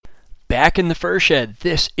back in the fur shed.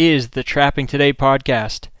 This is the Trapping Today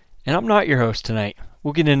podcast, and I'm not your host tonight.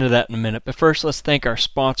 We'll get into that in a minute, but first let's thank our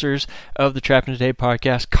sponsors of the Trapping Today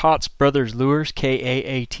podcast, Kaatz Brothers Lures,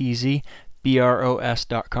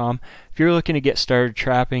 KAATZBROS.com. If you're looking to get started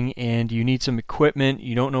trapping and you need some equipment,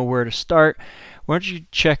 you don't know where to start, why don't you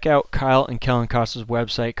check out Kyle and Kellen Kaatz's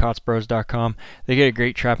website, KaatzBros.com. They get a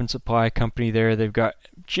great trapping supply company there. They've got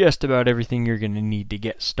just about everything you're going to need to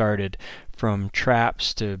get started, from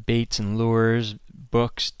traps to baits and lures,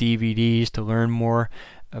 books, DVDs to learn more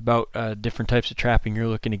about different types of trapping you're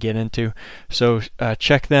looking to get into. So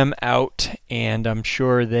check them out, and I'm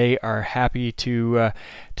sure they are happy to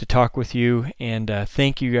talk with you. And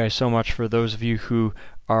thank you guys so much for those of you who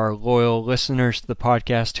are loyal listeners to the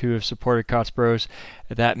podcast who have supported Kaatz Bros.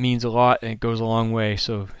 That means a lot, and it goes a long way.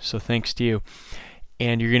 So thanks to you.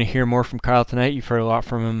 And you're going to hear more from Kyle tonight. You've heard a lot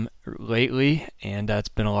from him lately, and it's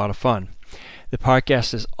been a lot of fun. The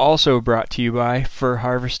podcast is also brought to you by Fur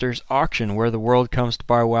Harvesters Auction, where the world comes to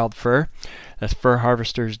buy wild fur. That's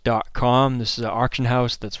furharvesters.com. This is an auction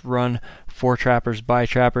house that's run for trappers by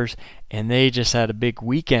trappers, and they just had a big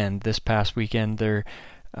weekend this past weekend. Their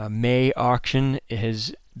May auction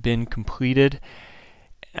has been completed.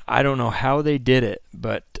 I don't know how they did it,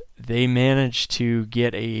 but they managed to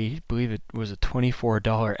get I believe it was a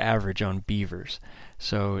 $24 average on beavers.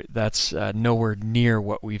 So that's nowhere near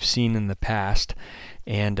what we've seen in the past.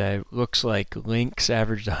 And looks like lynx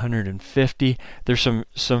averaged 150. There's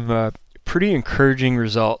some pretty encouraging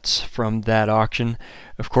results from that auction.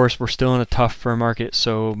 Of course, we're still in a tough fur market,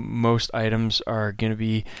 so most items are going to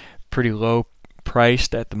be pretty low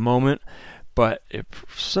priced at the moment. But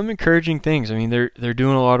some encouraging things. I mean, they're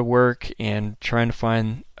doing a lot of work and trying to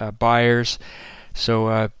find buyers.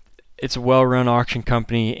 So it's a well-run auction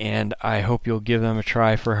company, and I hope you'll give them a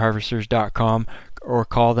try for harvesters.com or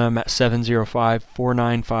call them at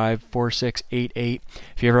 705-495-4688.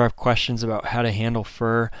 If you ever have questions about how to handle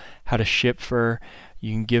fur, how to ship fur,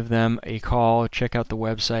 you can give them a call. Check out the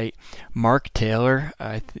website. Mark Taylor,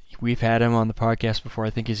 we've had him on the podcast before. I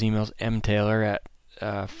think his email's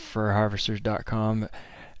mtaylor@furharvesters.com.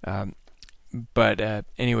 But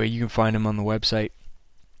anyway, you can find him on the website.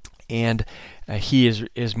 And he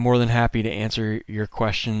is more than happy to answer your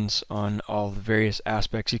questions on all the various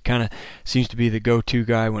aspects. He kind of seems to be the go-to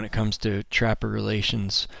guy when it comes to trapper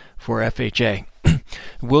relations for FHA.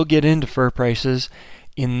 We'll get into fur prices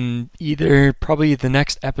in either probably the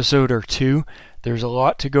next episode or two. There's a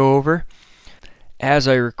lot to go over. As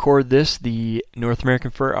I record this, the North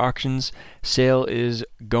American Fur Auctions sale is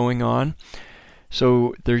going on.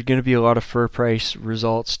 So there's going to be a lot of fur price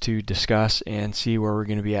results to discuss and see where we're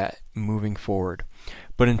going to be at moving forward.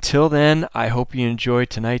 But until then, I hope you enjoy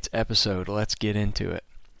tonight's episode. Let's get into it.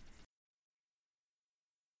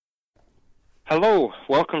 Hello,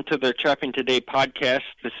 welcome to the Trapping Today podcast.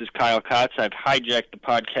 This is Kyle Kaatz. I've hijacked the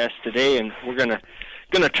podcast today, and we're gonna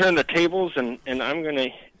turn the tables, and I'm gonna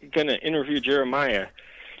interview Jeremiah.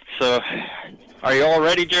 So, are you all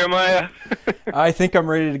ready, Jeremiah? I think I'm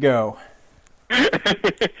ready to go.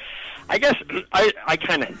 I guess I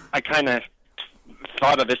kind of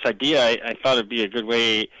thought of this idea. I thought it'd be a good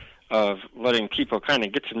way of letting people kind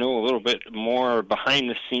of get to know a little bit more behind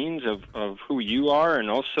the scenes of who you are, and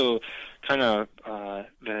also kind of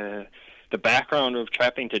the background of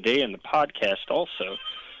Trapping Today and the podcast also.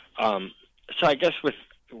 So I guess with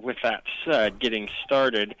that said, getting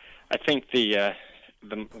started, I think the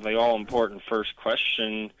all important first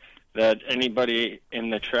question that anybody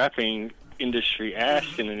in the trapping industry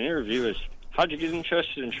asked in an interview is, how'd you get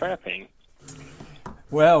interested in trapping?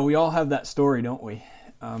 Well, we all have that story, don't we?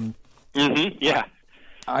 Yeah.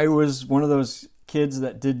 I was one of those kids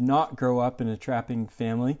that did not grow up in a trapping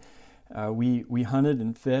family. We hunted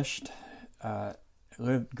and fished.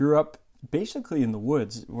 Grew up basically in the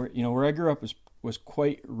woods. Where I grew up was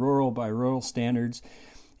quite rural by rural standards.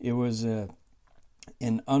 It was an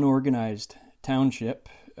unorganized township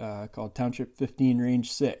called Township 15,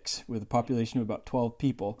 Range 6, with a population of about 12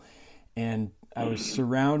 people, and I was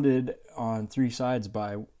surrounded on three sides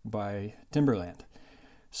by timberland.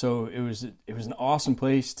 So it was an awesome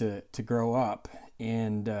place to grow up,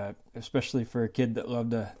 and especially for a kid that loved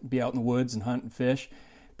to be out in the woods and hunt and fish.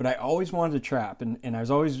 But I always wanted to trap, and I was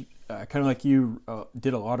always kind of like you,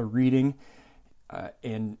 did a lot of reading,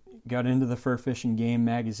 and got into the fur fishing game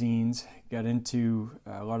magazines, got into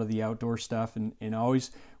a lot of the outdoor stuff, and always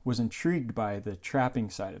was intrigued by the trapping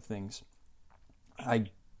side of things. I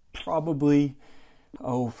probably,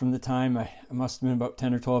 from the time I must have been about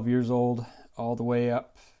 10 or 12 years old, all the way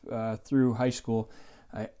up through high school,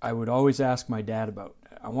 I would always ask my dad about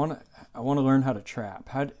I want to learn how to trap.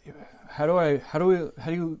 Can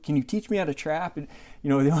you teach me how to trap? And,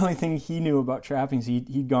 the only thing he knew about trapping is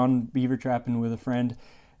he'd gone beaver trapping with a friend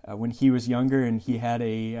when he was younger, and he had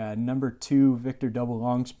a number 2 Victor double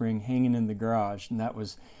long spring hanging in the garage, and that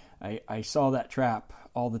was, I saw that trap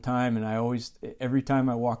all the time, and every time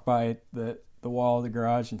I walked by the wall of the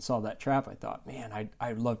garage and saw that trap, I thought, man,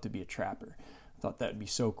 I'd love to be a trapper. I thought that'd be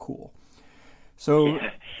so cool. So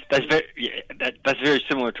that's very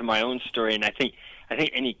similar to my own story, and I think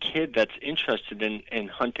any kid that's interested in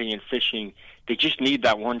hunting and fishing, they just need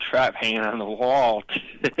that one trap hanging on the wall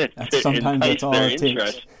to sometimes that's all it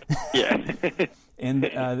interest. Takes. Yeah. And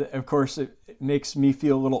of course, it makes me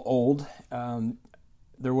feel a little old.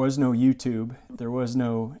 There was no YouTube. There was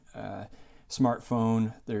no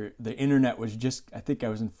smartphone. The internet was just, I think I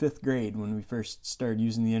was in 5th grade when we first started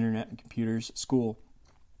using the internet and computers at school.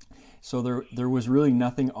 So there was really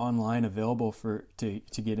nothing online available to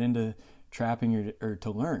get into trapping or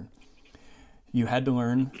to learn. You had to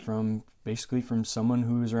learn from someone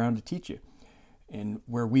who was around to teach you. And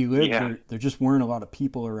where we lived, there just weren't a lot of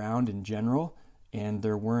people around in general, and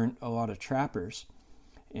there weren't a lot of trappers,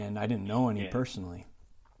 and I didn't know any personally.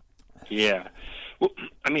 Yeah. Well,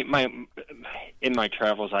 I mean, in my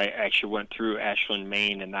travels, I actually went through Ashland,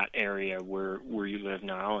 Maine, and that area where you live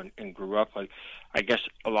now and grew up. Like, I guess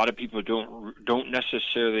a lot of people don't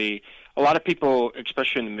necessarily. A lot of people,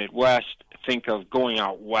 especially in the Midwest, think of going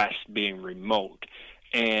out west being remote.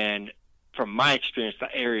 And from my experience,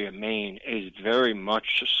 the area of Maine is very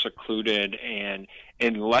much secluded, and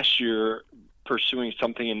unless you're pursuing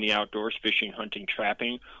something in the outdoors, fishing, hunting,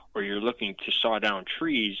 trapping, or you're looking to saw down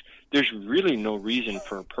trees, there's really no reason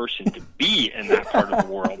for a person to be in that part of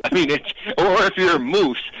the world. I mean, or if you're a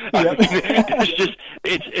moose, I mean,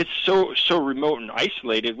 it's so remote and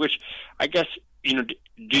isolated. Which I guess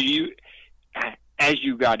do you, as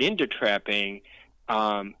you got into trapping,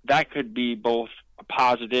 that could be both a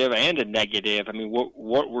positive and a negative. I mean,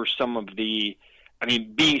 what were some of the? I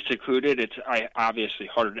mean, being secluded, it's obviously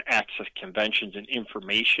harder to access conventions and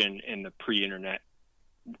information in the pre-internet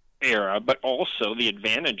era, but also the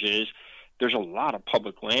advantage is there's a lot of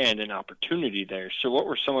public land and opportunity there. So what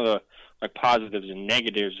were some of the positives and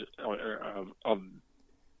negatives of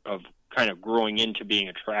kind of growing into being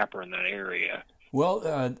a trapper in that area?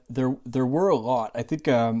 Well, there were a lot. I think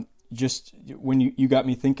just when you got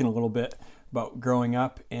me thinking a little bit about growing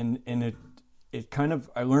up, and it kind of,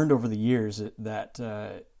 I learned over the years that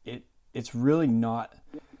it's really not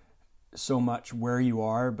so much where you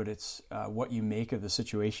are, but it's what you make of the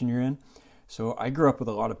situation you're in. So I grew up with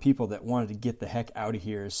a lot of people that wanted to get the heck out of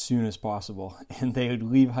here as soon as possible, and they would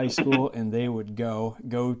leave high school and they would go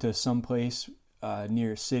to some place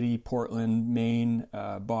near a city, Portland, Maine,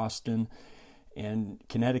 Boston, and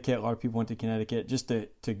Connecticut. A lot of people went to Connecticut just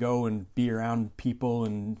to go and be around people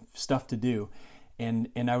and stuff to do. And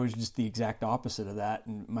I was just the exact opposite of that.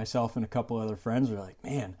 And myself and a couple other friends were like,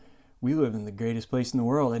 man, we live in the greatest place in the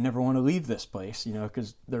world. I never want to leave this place,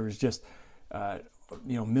 because there was just,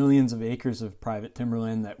 millions of acres of private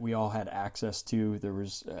timberland that we all had access to. There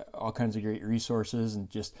was all kinds of great resources, and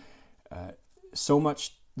just so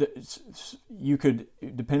much that you could,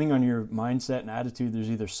 depending on your mindset and attitude, there's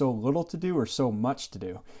either so little to do or so much to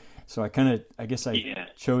do. So I guess I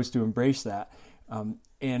chose to embrace that.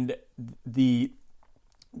 And I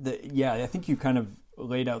think you kind of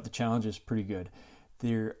laid out the challenges pretty good.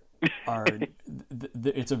 There are,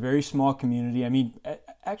 it's a very small community. I mean,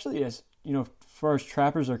 actually, as far as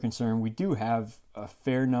trappers are concerned, we do have a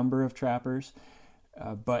fair number of trappers,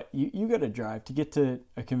 but you got to drive to get to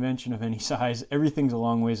a convention of any size. Everything's a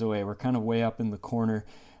long ways away. We're kind of way up in the corner,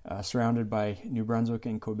 surrounded by New Brunswick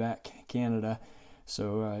and Quebec, Canada.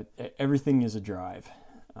 So everything is a drive.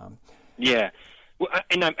 Yeah. Well,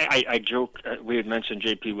 and I joke, we had mentioned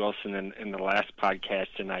J.P. Wilson in the last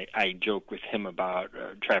podcast, and I joke with him about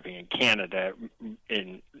trapping in Canada,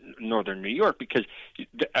 in northern New York, because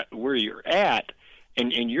where you're at,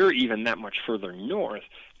 and you're even that much further north,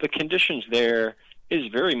 the conditions there is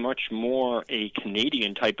very much more a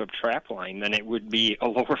Canadian type of trap line than it would be a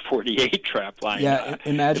lower 48 trap line. Yeah,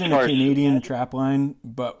 imagine a Canadian trap line,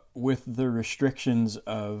 but with the restrictions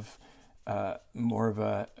of more of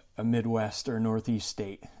a Midwest or Northeast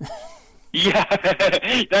state. Yeah,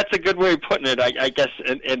 that's a good way of putting it, I guess.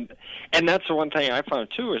 And that's the one thing I found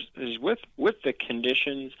too is with the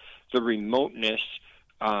conditions, the remoteness,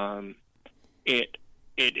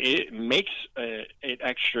 it makes it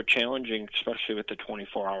extra challenging, especially with the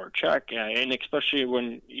 24-hour check, and especially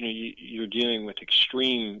when you're dealing with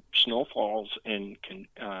extreme snowfalls in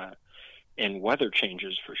and weather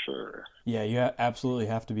changes for sure. Yeah, you absolutely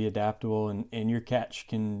have to be adaptable, and your catch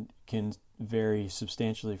can vary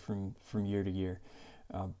substantially from year to year.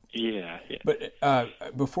 Yeah. But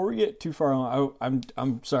before we get too far along,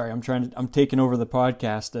 I'm sorry, I'm taking over the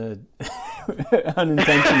podcast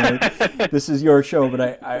unintentionally. This is your show,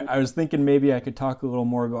 but I was thinking maybe I could talk a little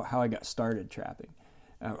more about how I got started trapping,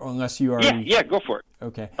 unless you already. Yeah, go for it.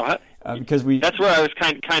 Okay. Because that's where I was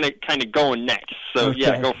kind of going next. So okay.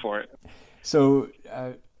 Yeah, go for it. So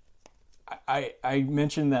I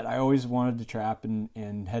mentioned that I always wanted to trap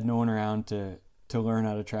and had no one around to learn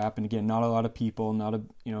how to trap, and again, not a lot of people, not a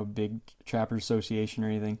big trapper association or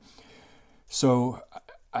anything. So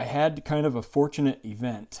I had kind of a fortunate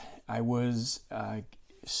event. I was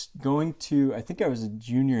going to, I think I was a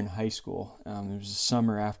junior in high school. It was the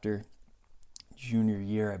summer after junior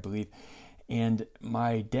year, I believe. And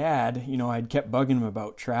my dad, I'd kept bugging him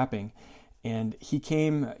about trapping, and he'd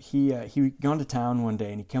gone to town one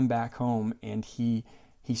day, and he come back home, and he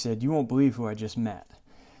said, "You won't believe who I just met."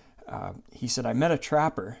 He said, "I met a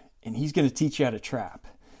trapper, and he's going to teach you how to trap."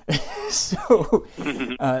 So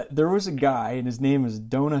there was a guy, and his name was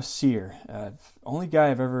Donat Cyr. Only guy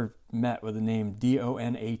I've ever met with the name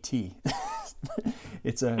Donat.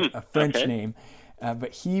 It's a French name,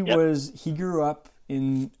 but he grew up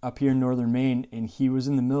here in northern Maine, and he was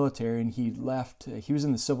in the military, and he was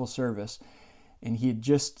in the civil service, and he had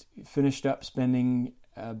just finished up spending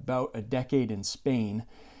about a decade in Spain.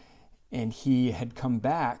 And he had come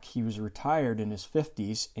back. He was retired in his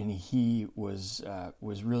 50s, and he was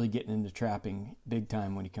really getting into trapping big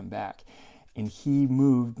time when he come back. And he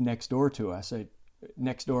moved next door to us.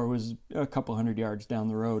 Next door was a couple 100 yards down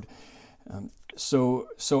the road. So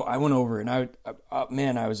I went over, and I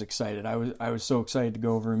was excited. I was so excited to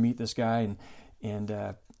go over and meet this guy, and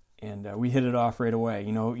we hit it off right away.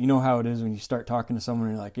 You know how it is when you start talking to someone,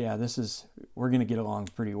 and you're like, yeah, we're gonna get along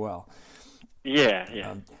pretty well.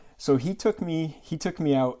 Yeah. So he took me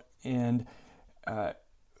out, and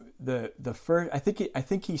the first, I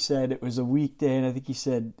think he said it was a weekday, and I think he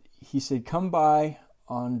said come by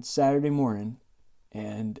on Saturday morning,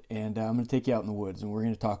 and I'm going to take you out in the woods, and we're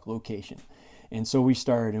going to talk location. And so we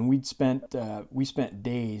started, and we spent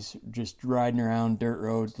days just riding around dirt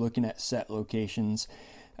roads, looking at set locations.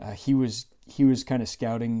 He was kind of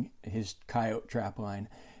scouting his coyote trap line,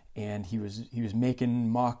 and he was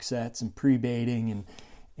making mock sets and pre-baiting and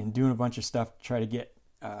doing a bunch of stuff to try to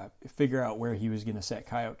figure out where he was going to set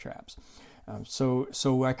coyote traps. So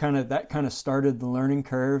that kind of started the learning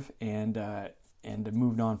curve, and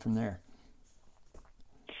moved on from there.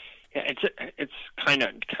 Yeah, it's kind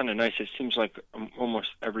of nice. It seems like almost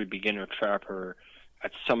every beginner trapper,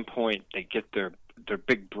 at some point, they get their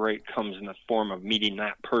big break comes in the form of meeting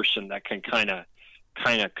that person that can kind of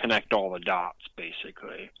connect all the dots,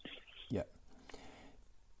 basically.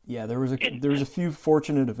 Yeah, there was a few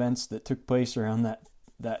fortunate events that took place around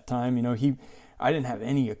that time. I didn't have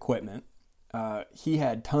any equipment. He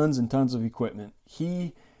had tons and tons of equipment.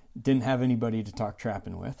 He didn't have anybody to talk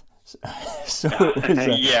trapping with, so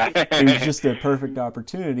it was just a perfect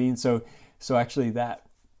opportunity. And so actually that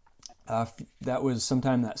was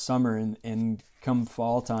sometime that summer, and come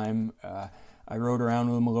fall time, I rode around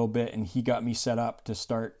with him a little bit, and he got me set up to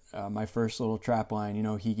start my first little trap line.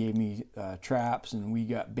 He gave me traps, and we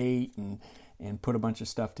got bait and put a bunch of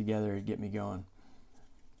stuff together to get me going.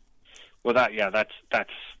 Well,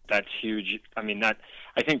 that's huge. I mean, I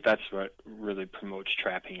think that's what really promotes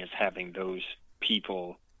trapping, is having those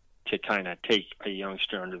people to kind of take a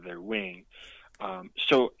youngster under their wing.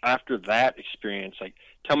 So after that experience,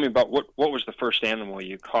 tell me about what was the first animal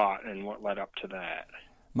you caught and what led up to that?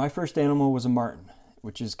 My first animal was a marten,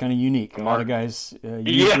 which is kind of unique. A lot of guys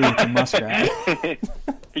usually it's a muskrat.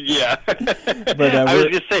 Yeah. But I was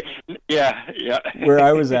going to say, yeah. Where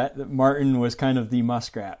I was at, the marten was kind of the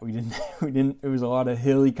muskrat. We didn't. It was a lot of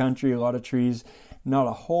hilly country, a lot of trees, not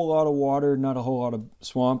a whole lot of water, not a whole lot of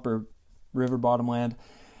swamp or river bottom land.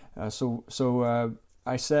 So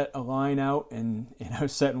I set a line out, and I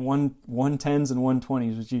was setting 110s and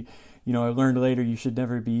 120s, which I learned later you should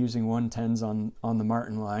never be using 110s on the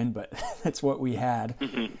marten line, but that's what we had.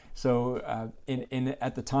 Mm-hmm. So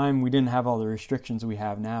at the time we didn't have all the restrictions we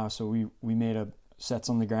have now, so we made sets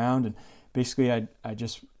on the ground, and basically I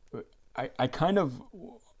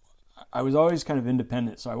was always kind of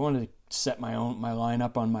independent, so I wanted to set my line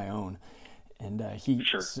up on my own, and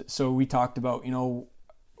Sure. So we talked about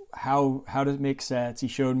how to make sets. He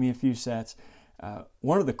showed me a few sets.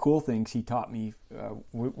 One of the cool things he taught me,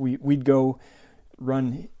 we'd go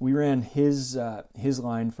run. We ran his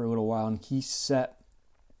line for a little while, and he'd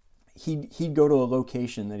go to a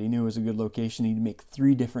location that he knew was a good location. He'd make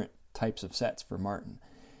 3 different types of sets for martin.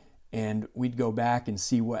 And we'd go back and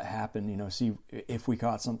see what happened, see if we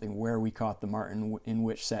caught something, where we caught the martin, in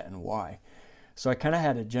which set and why. So I kind of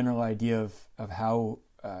had a general idea of how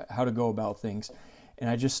to go about things. And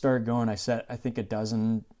I just started going. I set, I think, a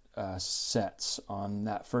dozen sets on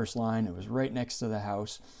that first line. It was right next to the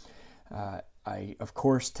house. I, of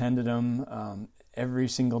course, tended them every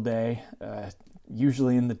single day,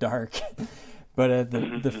 usually in the dark. But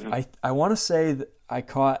I want to say that I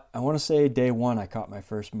want to say day one I caught my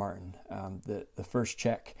first martin, the first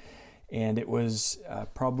check, and it was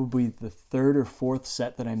probably the third or fourth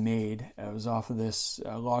set that I made. I was off of this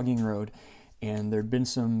logging road, and there'd been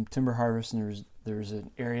some timber harvest, and there was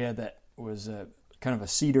an area that was kind of a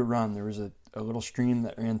cedar run. There was a little stream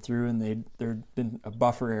that ran through, and there'd been a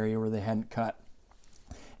buffer area where they hadn't cut.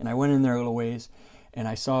 And I went in there a little ways, and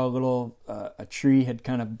I saw a tree had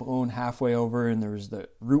kind of blown halfway over, and there was the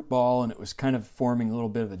root ball, and it was kind of forming a little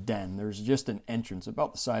bit of a den. There was just an entrance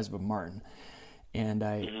about the size of a martin. And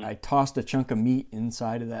I tossed a chunk of meat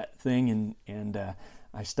inside of that thing, and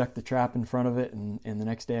I stuck the trap in front of it, and the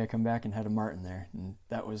next day I come back and had a martin there. And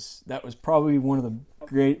that was probably one of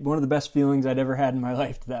the best feelings I'd ever had in my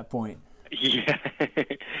life to that point. Yeah.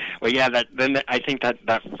 Well, yeah, then I think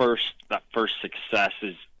that first success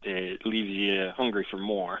it leaves you hungry for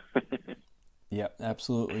more. Yeah,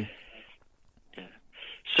 absolutely. Yeah.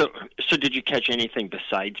 So did you catch anything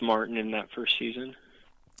besides martin in that first season?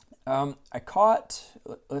 I caught.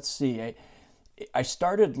 Let's see. I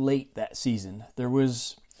started late that season. There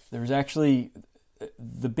was actually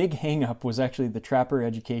the big hang up was actually the trapper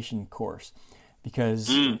education course, because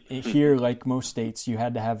here, like most states, you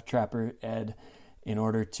had to have trapper ed in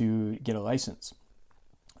order to get a license.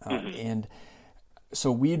 And so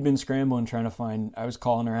we had been scrambling trying to find. I was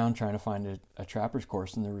calling around trying to find a trapper's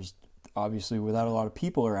course, and there was obviously, without a lot of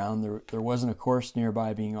people around, there wasn't a course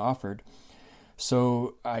nearby being offered.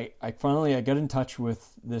 So I finally got in touch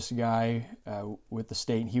with this guy with the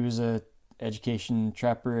state. He was a education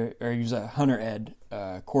trapper, or he was a hunter ed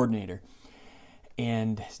coordinator,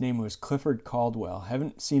 and his name was Clifford Caldwell.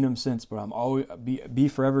 Haven't seen him since, but I'm always be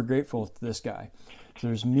forever grateful to this guy. So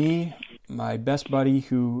there's me, my best buddy,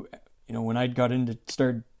 who when I got into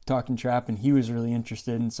started talking trapping, he was really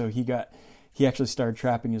interested, and so he actually started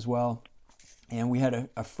trapping as well. And we had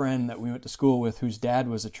a friend that we went to school with whose dad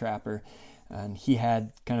was a trapper. And he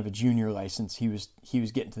had kind of a junior license. He was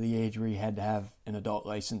getting to the age where he had to have an adult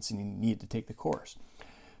license, and he needed to take the course.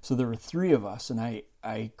 So there were three of us, and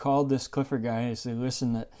I called this Clifford guy, and I said,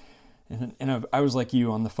 listen, and I was like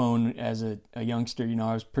you on the phone as a youngster.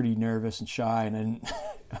 I was pretty nervous and shy, and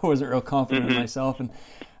I wasn't real confident in myself. And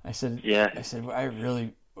I said,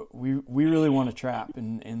 we really want to trap,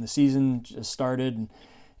 and the season just started,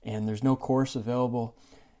 and there's no course available.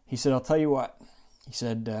 He said, I'll tell you what. He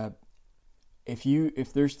said,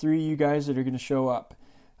 if there's three of you guys that are going to show up,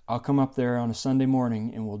 I'll come up there on a Sunday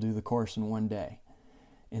morning and we'll do the course in one day.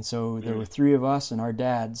 And so there were three of us and our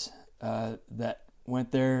dads that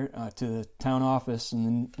went there to the town office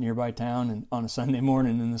in the nearby town, and on a Sunday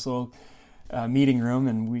morning in this little meeting room,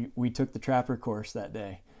 and we took the trapper course that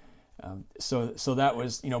day. So that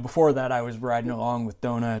was, before that I was riding along with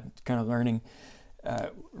Donah, kind of learning,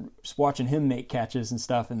 just watching him make catches and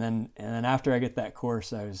stuff, and then after I get that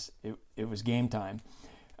course, it was game time.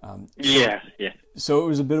 So it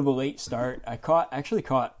was a bit of a late start. I actually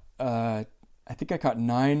caught I think I caught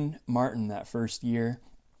 9 martin that first year,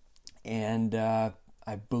 and I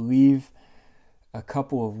believe a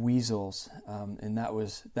couple of weasels, and that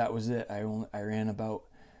was it. I ran about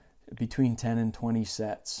between 10 and 20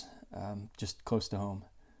 sets, just close to home.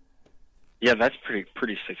 Yeah, that's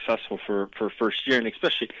pretty successful for first year, and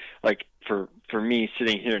especially like for me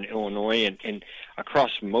sitting here in Illinois and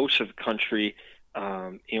across most of the country.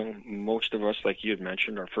 Most of us, like you had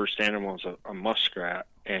mentioned, our first animal is a muskrat,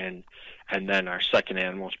 and then our second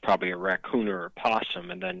animal is probably a raccoon or a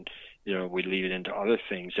possum, and then we lead it into other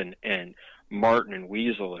things, and martin and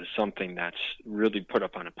weasel is something that's really put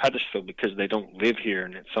up on a pedestal because they don't live here,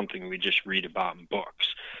 and it's something we just read about in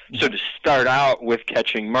books. So to start out with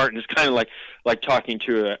catching martin is kind of like talking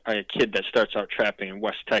to a kid that starts out trapping in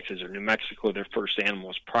West Texas or New Mexico. Their first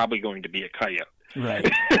animal is probably going to be a coyote. Right.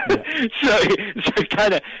 Yeah. so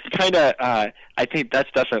kind of I think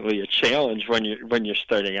that's definitely a challenge when you're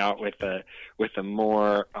starting out with a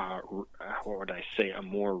more what would I say, a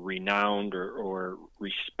more renowned or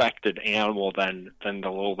respected animal than the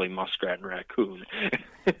lowly muskrat and raccoon.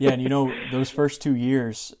 Yeah, and those first 2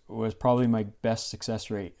 years was probably my best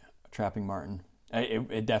success rate trapping martin.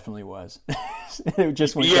 It definitely was. It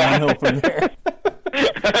just went downhill from there.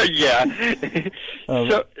 Yeah.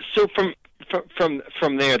 So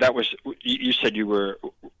from there, that was, you said you were,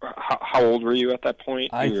 how old were you at that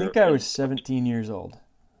point? I think I was 17 years old.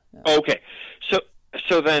 Yeah. Okay,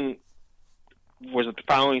 so then, was it the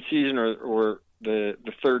following season or the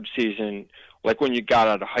third season? Like when you got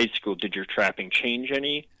out of high school, did your trapping change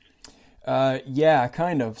any? Yeah,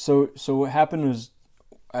 kind of. So what happened was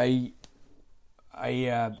I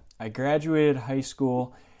graduated high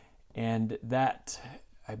school, and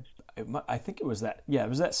I think it was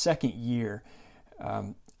that second year.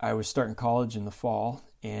 I was starting college in the fall,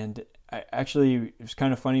 and it was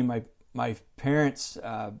kind of funny. My parents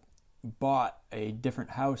bought a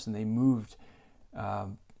different house, and they moved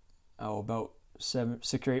about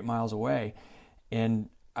 6 or 8 miles away, and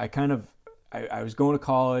I was going to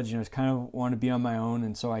college, and I was kind of wanted to be on my own,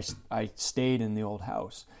 and so I stayed in the old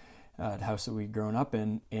house, the house that we'd grown up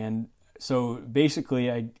in, and so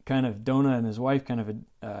basically Dona and his wife kind of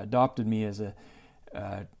adopted me as a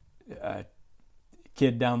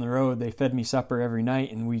kid down the road. They fed me supper every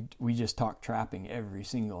night, and we just talked trapping every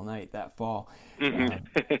single night that fall.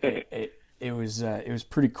 It was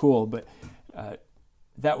pretty cool, but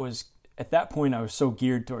that was, at that point I was so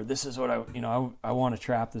geared toward, this is what I want to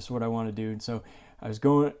trap, this is what I want to do. And so I was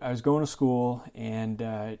going to school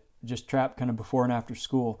and just trap kind of before and after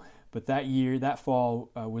school. But that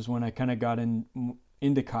fall was when I kind of got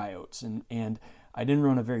into coyotes, and I didn't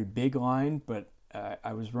run a very big line, but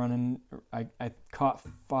I was running. I caught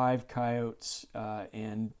 5 coyotes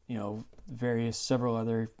and several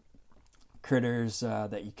other critters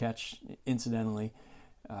that you catch incidentally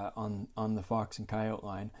on the fox and coyote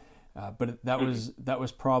line. But that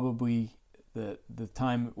was probably the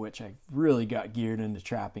time at which I really got geared into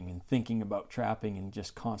trapping and thinking about trapping and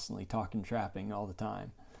just constantly talking trapping all the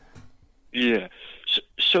time. Yeah.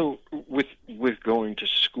 So with going to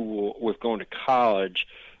school, with going to college,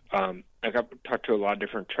 I got to talk to a lot of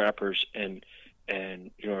different trappers, and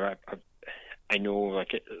I know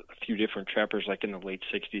like a few different trappers, like in the late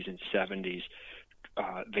 60s and 70s.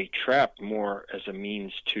 They trapped more as a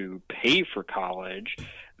means to pay for college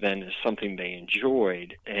than as something they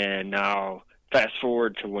enjoyed. And now, fast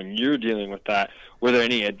forward to when you're dealing with that, were there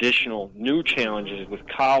any additional new challenges with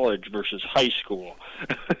college versus high school,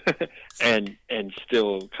 and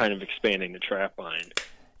still kind of expanding the trap line?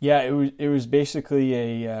 Yeah, it was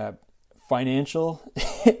basically a financial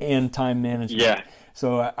and time management. Yeah.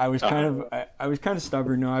 So I was kind of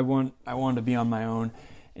stubborn. No, I wanted to be on my own.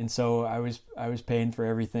 And so I was paying for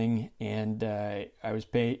everything, and I was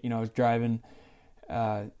driving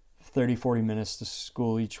 30-40 minutes to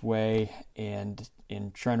school each way, and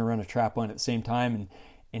trying to run a trap line at the same time,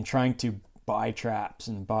 and trying to buy traps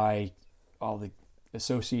and buy all the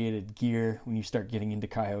associated gear. When you start getting into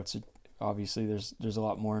coyotes, obviously there's a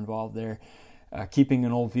lot more involved there. Keeping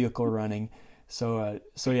an old vehicle running. So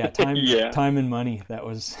yeah, time time and money.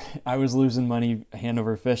 I was losing money hand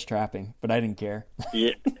over fist trapping, but I didn't care.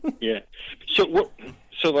 Yeah. So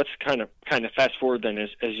let's kind of fast forward then as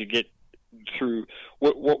you get through.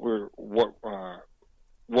 What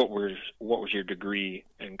was your degree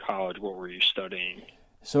in college? What were you studying?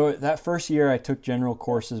 So that first year I took general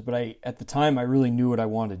courses, but at the time I really knew what I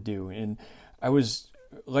wanted to do, and I was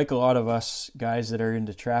like a lot of us guys that are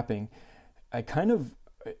into trapping. I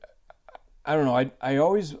don't know.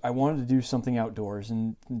 I wanted to do something outdoors,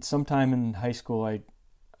 and sometime in high school,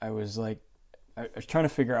 I was trying to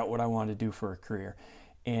figure out what I wanted to do for a career,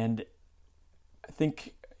 and I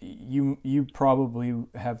think you probably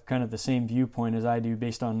have kind of the same viewpoint as I do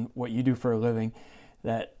based on what you do for a living,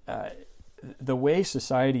 that the way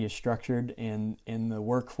society is structured and the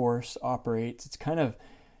workforce operates, it's kind of,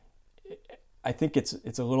 I think it's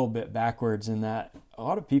a little bit backwards in that a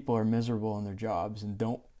lot of people are miserable in their jobs and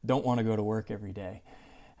don't want to go to work every day,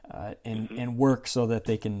 and work so that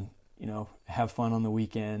they can have fun on the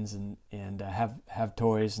weekends and have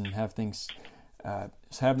toys and have things,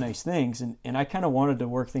 have nice things, and I kind of wanted to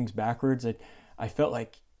work things backwards. I felt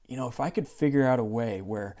like if I could figure out a way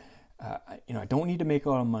where I don't need to make a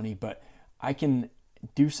lot of money, but I can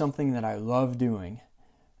do something that I love doing,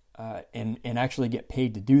 and actually get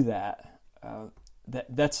paid to do that. I'm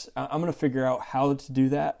going to figure out how to do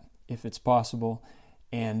that if it's possible,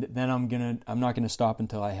 and then I'm not gonna stop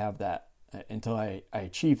until I have that, until I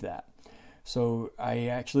achieve that. So I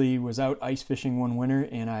actually was out ice fishing one winter,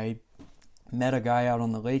 and I met a guy out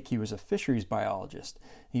on the lake. He was a fisheries biologist.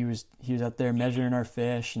 He was out there measuring our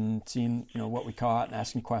fish and seeing what we caught and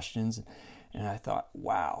asking questions. And I thought,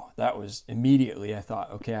 wow, that was immediately. I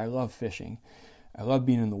thought, okay, I love fishing. I love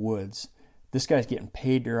being in the woods. This guy's getting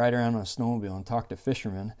paid to ride around on a snowmobile and talk to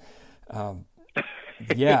fishermen.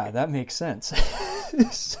 Yeah, that makes sense.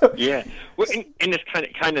 So, Yeah, well, and it's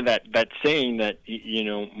kind of that saying that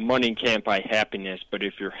money can't buy happiness, but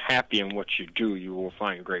if you're happy in what you do, you will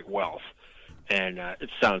find great wealth. And it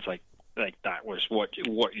sounds like that was what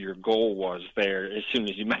your goal was there as soon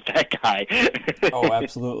as you met that guy. oh,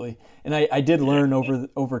 absolutely. And I did learn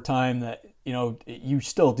over time that you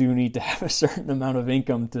still do need to have a certain amount of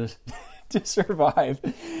income to survive.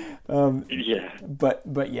 Yeah.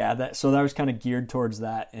 But yeah, that was kind of geared towards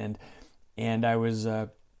that, and I was I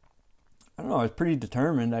don't know, I was pretty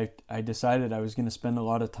determined. I decided I was going to spend a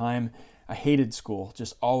lot of time. I hated school,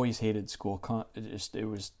 just always hated school. It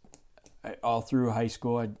was all through high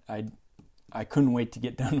school. I couldn't wait to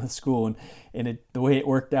get done with school, and the way it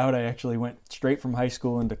worked out, I actually went straight from high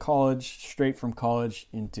school into college, straight from college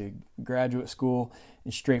into graduate school,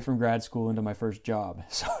 and straight from grad school into my first job.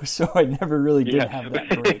 So I never really did have that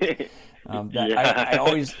break.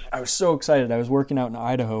 I was so excited. I was working out in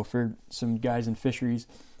Idaho for some guys in fisheries,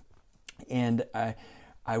 and I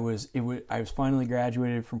was finally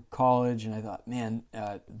graduated from college, and I thought, man,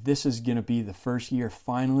 this is going to be the first year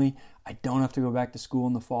finally I don't have to go back to school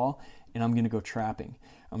in the fall, and I'm going to go trapping.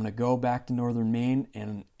 I'm going to go back to northern Maine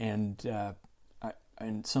and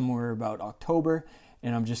somewhere about October,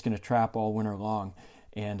 and I'm just going to trap all winter long.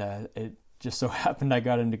 And it just so happened I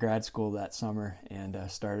got into grad school that summer and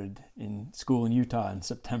started in school in Utah in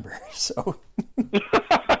September. So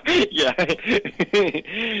yeah,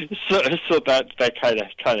 so that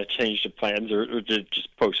kind of changed the plans, or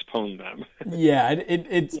just postponed them. Yeah,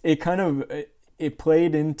 it kind of it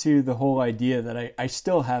played into the whole idea that I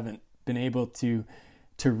still haven't been able to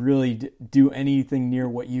really do anything near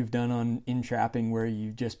what you've done in trapping, where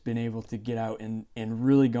you've just been able to get out and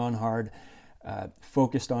really gone hard,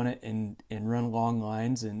 focused on it and run long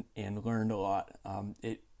lines and learned a lot.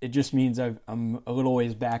 It just means I'm a little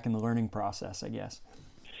ways back in the learning process, I guess.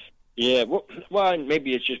 Yeah, well,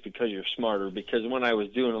 maybe it's just because you're smarter. Because when I was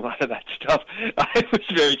doing a lot of that stuff, it was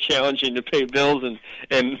very challenging to pay bills,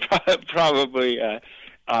 and probably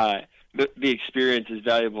the experience is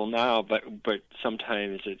valuable now, but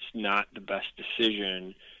sometimes it's not the best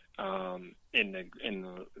decision in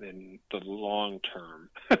the long term.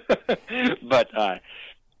 But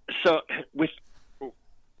so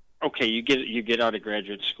you get out of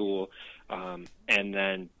graduate school, and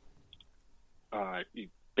then you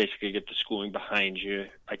basically get the schooling behind you.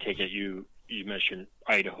 I take it you mentioned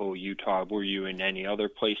Idaho, Utah. Were you in any other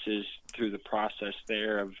places through the process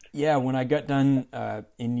there of? Yeah, when I got done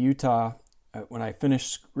in Utah, when I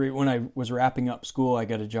was wrapping up school, I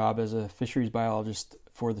got a job as a fisheries biologist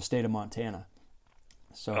for the state of Montana.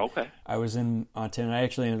 So okay. I was in Montana. I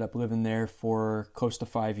actually ended up living there for close to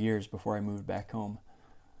 5 years before I moved back home.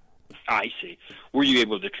 I see. Were you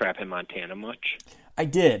able to trap in Montana much? I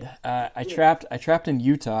did. I trapped in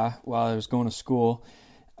Utah while I was going to school,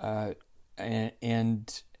 and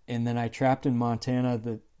then I trapped in Montana.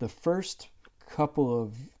 The first couple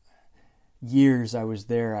of years I was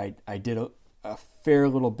there, I did a fair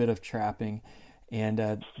little bit of trapping, and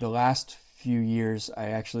the last few years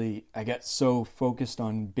I got so focused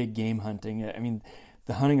on big game hunting. I mean,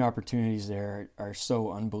 the hunting opportunities there are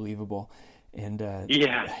so unbelievable, and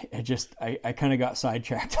I kind of got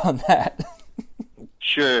sidetracked on that.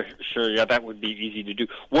 Sure. Yeah, that would be easy to do.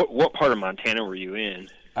 What part of Montana were you in?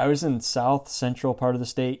 I was in south central part of the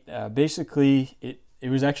state. Basically, it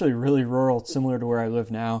was actually really rural, similar to where I live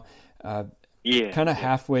now. Kind of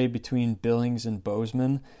halfway between Billings and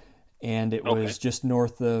Bozeman, and it was just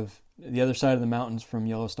north of the other side of the mountains from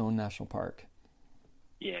Yellowstone National Park.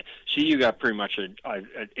 Yeah, so you got pretty much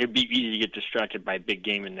it'd be easy to get distracted by big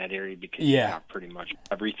game in that area because you got pretty much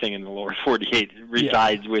everything in the lower 48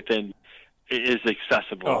 resides within. Is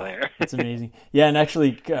accessible there. It's amazing. Yeah, and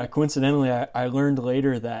actually, coincidentally, I learned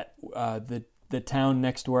later that the town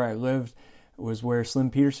next to where I lived was where Slim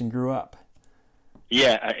Peterson grew up.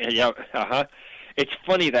 Yeah. It's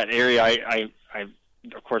funny, that area. I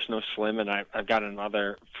of course know Slim, and I've got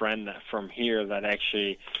another friend from here that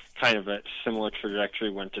actually kind of a similar trajectory,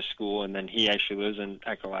 went to school, and then he actually lives in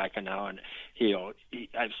Ekalaka now, and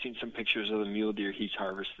I've seen some pictures of the mule deer he's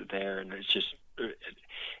harvested there, and it's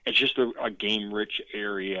just a game-rich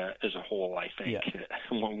area as a whole, I think. Yeah.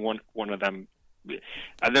 One of them.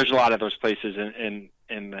 There's a lot of those places in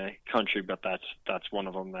the country, but that's one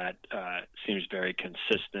of them that seems very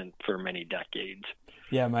consistent for many decades.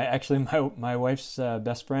 Yeah, my wife's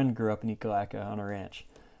best friend grew up in Ekalaka on a ranch.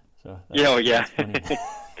 So that's funny.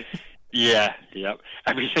 Yeah, yep.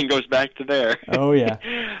 Everything goes back to there. Oh yeah.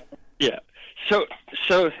 Yeah. So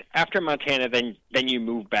after Montana, then you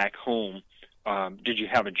moved back home. Did you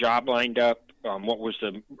have a job lined up what was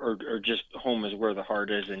or just home is where the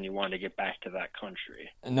heart is, and you want to get back to that country?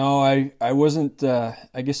 No, I wasn't.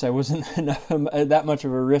 I guess I wasn't that much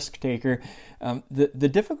of a risk taker. The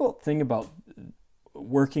difficult thing about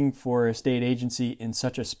working for a state agency in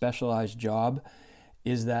such a specialized job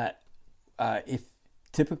is that if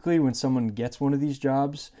typically when someone gets one of these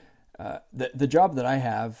jobs, the job that I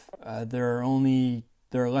have, there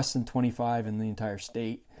are less than 25 in the entire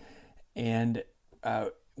state, and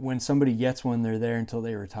when somebody gets one, they're there until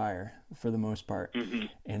they retire for the most part. Mm-hmm.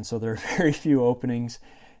 And so there are very few openings,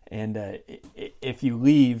 and if you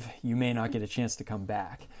leave, you may not get a chance to come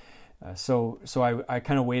back. So I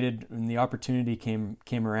kind of waited, and the opportunity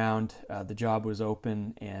came around. The job was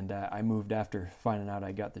open, and I moved after finding out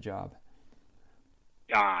I got the job.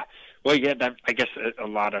 Well, yeah, I guess a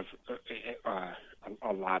lot of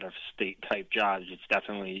state type jobs, it's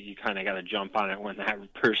definitely, you kind of got to jump on it when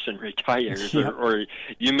that person retires, Yep. or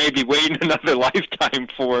you may be waiting another lifetime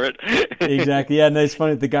for it. Exactly. Yeah, and it's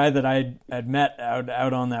funny. The guy that I had met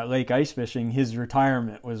out on that lake ice fishing, his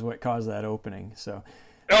retirement was what caused that opening. So.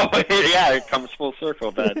 Oh, yeah, it comes full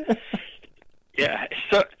circle then. Yeah.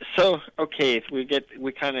 So okay, we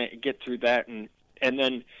kind of get through that, and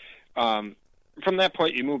then from that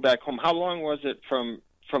point you moved back home. How long was it from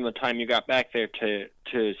the time you got back there to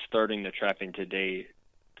starting the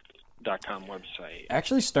TrappingToday.com website? I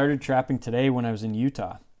actually started Trapping Today when I was in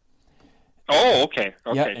Utah. Oh, okay.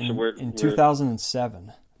 Yeah, So we're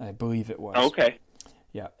 2007, I believe it was. Okay.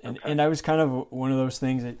 Yeah, and Okay. and I was kind of one of those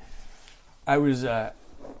things that I always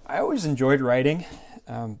enjoyed writing.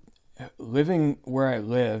 Living where I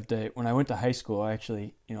lived, when I went to high school, I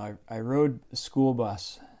rode a school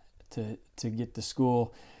bus to get to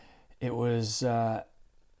school. It was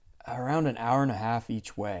around an hour and a half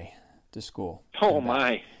each way to school. Oh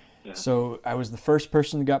my. Yeah. So I was the first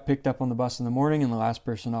person who got picked up on the bus in the morning and the last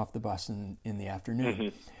person off the bus in the afternoon.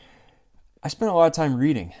 Mm-hmm. I spent a lot of time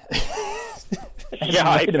reading. Yeah,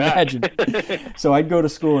 I could imagine. So I'd go to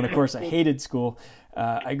school, and of course I hated school.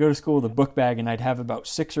 I'd go to school with a book bag, and I'd have about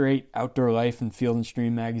 6 or 8 Outdoor Life and Field and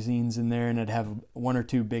Stream magazines in there, and I'd have 1 or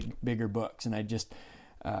 2 bigger books, and I'd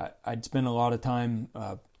spend a lot of time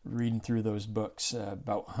reading through those books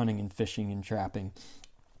about hunting and fishing and trapping.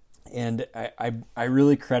 And I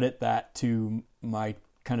really credit that to my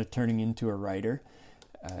kind of turning into a writer.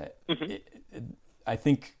 I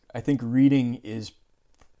think reading is,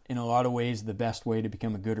 in a lot of ways, the best way to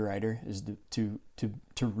become a good writer is to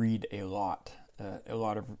read a lot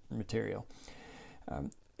of material.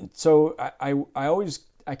 So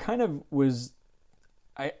I kind of was,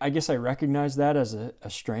 I guess I recognized that as a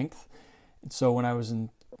strength. And so when I was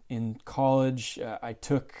in college, I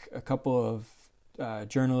took a couple of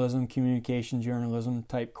communication journalism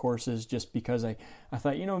type courses, just because I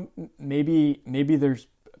thought, maybe there's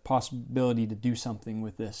a possibility to do something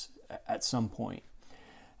with this at some point.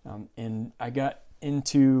 And I got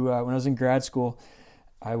into, when I was in grad school,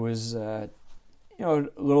 I was, a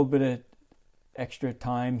little bit of extra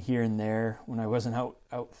time here and there when I wasn't out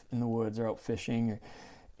in the woods or out fishing,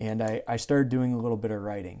 and I started doing a little bit of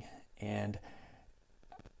writing. And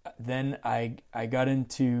then I got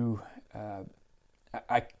into,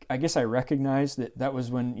 I guess I recognized that was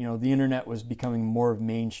when, the internet was becoming more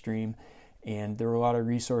mainstream, and there were a lot of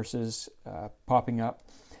resources popping up.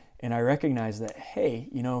 And I recognized that, hey,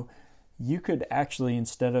 you could actually,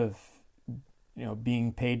 instead of,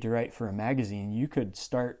 being paid to write for a magazine, you could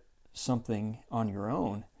start something on your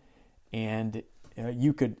own, and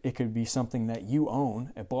it could be something that you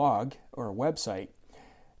own, a blog or a website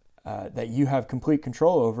that you have complete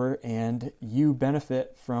control over, and you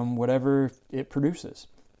benefit from whatever it produces.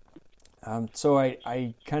 So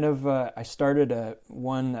I kind of I started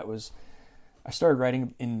one that was, I started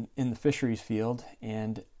writing in the fisheries field,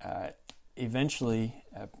 and eventually,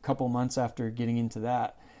 a couple months after getting into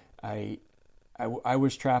that, I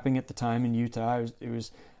was trapping at the time in Utah.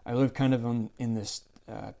 I lived kind of in this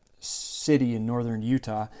city in northern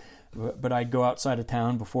Utah, but I'd go outside of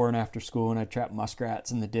town before and after school, and I'd trap muskrats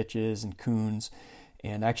in the ditches and coons,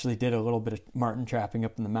 and actually did a little bit of marten trapping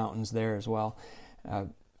up in the mountains there as well.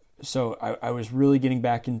 So I was really getting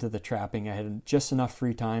back into the trapping. I had just enough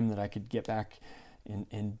free time that I could get back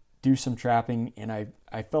and do some trapping, and I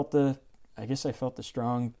felt the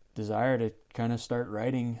strong desire to kind of start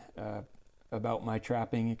writing about my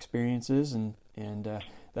trapping experiences, and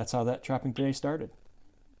that's how that Trapping Today started.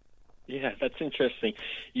 Yeah, that's interesting.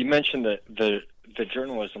 You mentioned the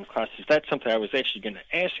journalism classes. That's something I was actually going to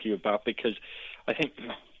ask you about, because I think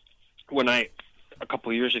when a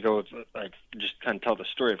couple of years ago, I just kind of tell the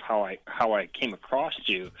story of how I came across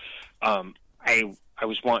you. I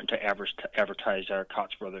was wanting to advertise our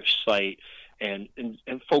Kaatz Brothers site, and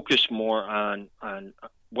focus more on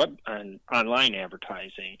online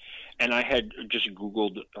advertising. And I had just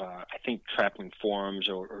Googled, I think, trapping forums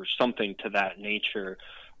or something to that nature,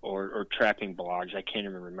 or trapping blogs. I can't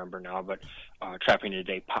even remember now, but Trapping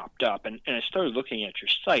Today popped up, and I started looking at your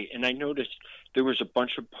site, and I noticed there was a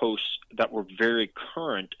bunch of posts that were very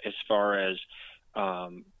current as far as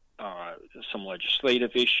some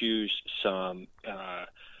legislative issues, some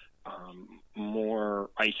more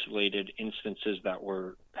isolated instances that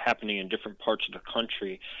were happening in different parts of the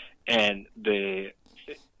country, and the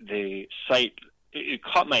site, it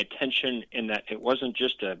caught my attention in that it wasn't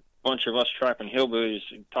just a bunch of us trapping hillbillies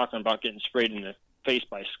talking about getting sprayed in the face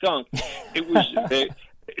by a skunk. It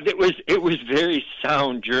was very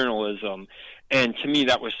sound journalism, and to me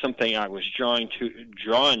that was something I was drawn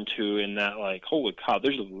to in that, like, holy cow,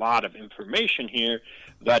 there's a lot of information here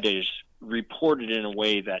that is reported in a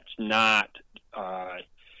way that's not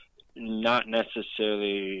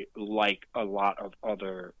necessarily like a lot of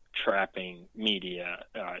other trapping media.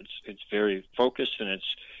 It's very focused, and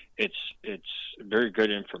it's very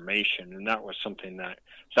good information, and that was something that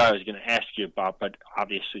I was going to ask you about. But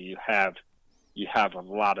obviously, you have a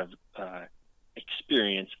lot of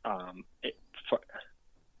experience.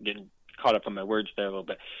 Getting caught up on my words there a little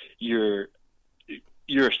bit. You're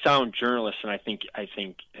a sound journalist, and I think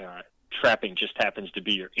trapping just happens to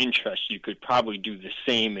be your interest. You could probably do the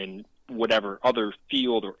same in whatever other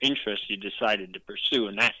field or interest you decided to pursue,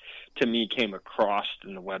 and that to me came across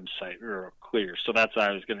in the website real clear. So that's what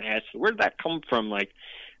I was going to ask you. Where did that come from? Like,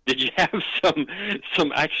 did you have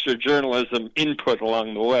some extra journalism input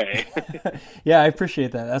along the way? Yeah, I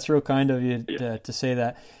appreciate that. That's real kind of you to say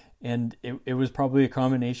that. And it was probably a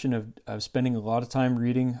combination of spending a lot of time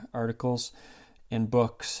reading articles and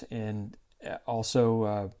books, and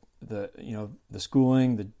also the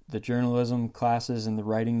schooling, the journalism classes, and the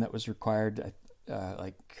writing that was required.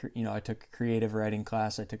 I took a creative writing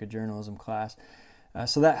class. I took a journalism class,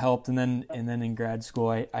 so that helped. And then in grad school,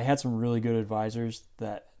 I had some really good advisors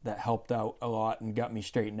that helped out a lot and got me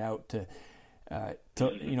straightened out to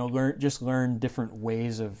learn different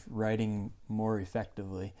ways of writing more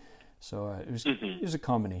effectively. So it was a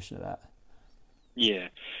combination of that. Yeah.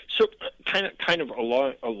 So kind of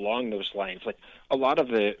along those lines, like a lot of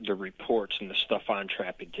the reports and the stuff on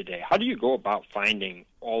Trapping Today, how do you go about finding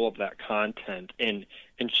all of that content? And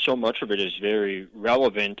so much of it is very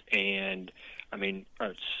relevant, and I mean,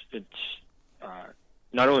 it's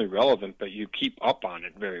not only relevant, but you keep up on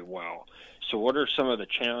it very well. So what are some of the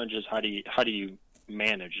challenges? How do you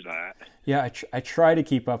manage that? Yeah, I try to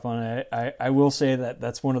keep up on it. I will say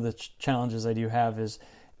that's one of the challenges I do have is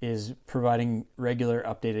providing regular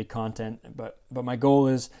updated content. But my goal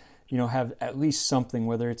is, have at least something,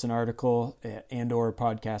 whether it's an article and or a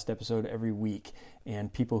podcast episode every week,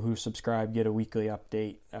 and people who subscribe get a weekly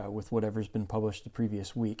update with whatever's been published the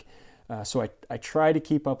previous week. So I try to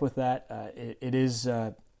keep up with that. It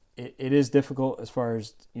is difficult as far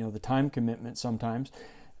as the time commitment sometimes,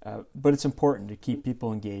 but it's important to keep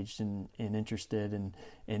people engaged and interested,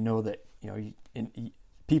 and know that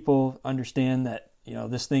people understand that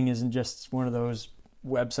this thing isn't just one of those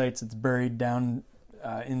websites that's buried down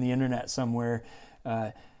in the internet somewhere.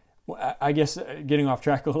 I guess getting off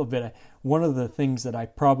track a little bit, one of the things that I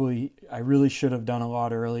really should have done a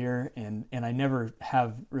lot earlier, and I never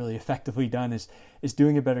have really effectively done, is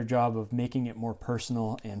doing a better job of making it more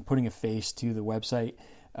personal and putting a face to the website,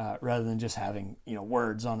 rather than just having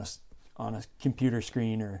words on a computer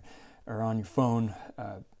screen or on your phone,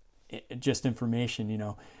 just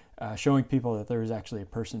information. Showing people that there is actually a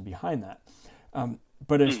person behind that.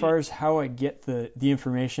 But as far as how I get the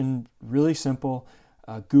information, really simple.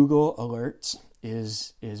 Google Alerts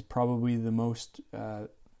is probably the most,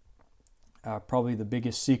 probably the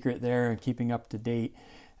biggest secret there in keeping up to date.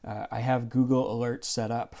 I have Google Alerts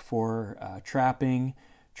set up for trapping,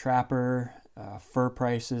 trapper, fur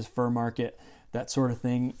prices, fur market, that sort of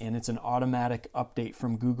thing. And it's an automatic update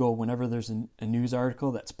from Google whenever there's a news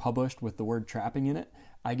article that's published with the word trapping in it.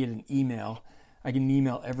 I get an email. I get an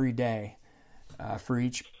email every day for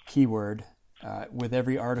each keyword with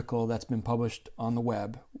every article that's been published on the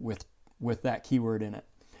web with that keyword in it.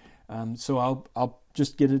 So I'll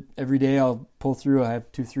just get it every day. I'll pull through. I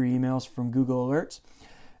have 2-3 emails from Google Alerts.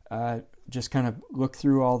 Just kind of look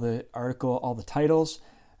through all the titles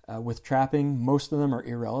with trapping. Most of them are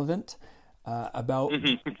irrelevant. About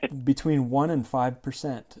between 1% and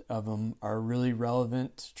 5% of them are really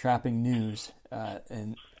relevant trapping news,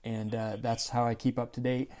 and that's how I keep up to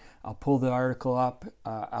date. I'll pull the article up,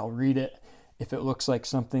 I'll read it. If it looks like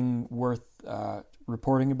something worth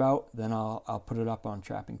reporting about, then I'll put it up on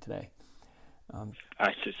Trapping Today.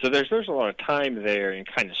 I see. So there's a lot of time there in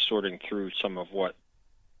kind of sorting through some of what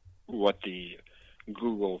the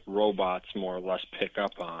Google robots more or less pick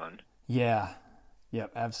up on. Yeah.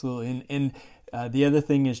 Yep, absolutely. And the other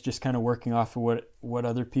thing is just kind of working off of what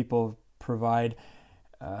other people provide.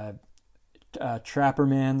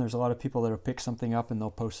 Trapperman, there's a lot of people that will pick something up and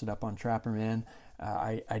they'll post it up on Trapperman.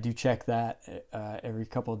 I do check that every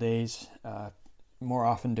couple of days, more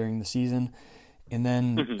often during the season. And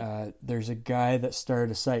then there's a guy that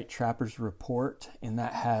started a site, Trappers Report, and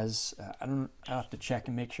that has I'll have to check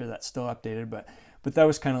and make sure that's still updated, but that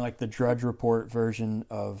was kind of like the Drudge Report version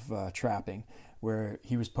of trapping, where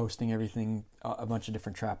he was posting everything, a bunch of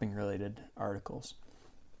different trapping related articles.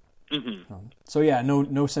 Mm-hmm. So yeah,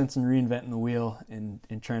 no sense in reinventing the wheel and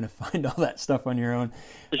trying to find all that stuff on your own.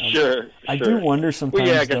 Sure. I do wonder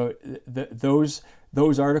sometimes though,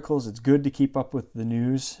 those articles. It's good to keep up with the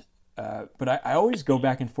news, but I always go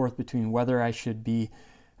back and forth between whether I should be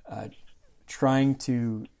trying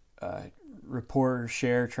to report or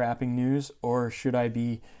share trapping news, or should I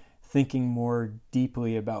be thinking more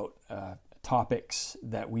deeply about topics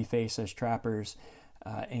that we face as trappers.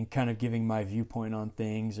 And kind of giving my viewpoint on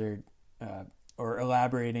things, or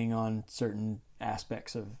elaborating on certain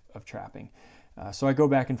aspects of trapping. So I go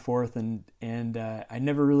back and forth, and I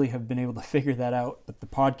never really have been able to figure that out. But the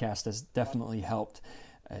podcast has definitely helped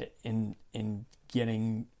in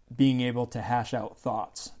being able to hash out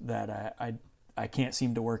thoughts that I can't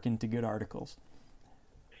seem to work into good articles.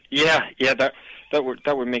 Yeah, that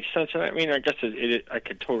would make sense. And I mean, I guess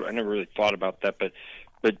I never really thought about that, but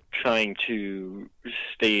trying to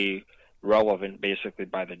stay relevant basically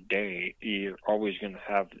by the day, you're always going to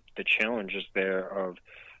have the challenges there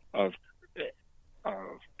of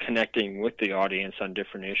connecting with the audience on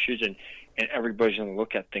different issues, and everybody's going to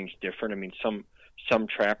look at things different. I mean, some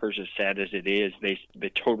trappers, as sad as it is, they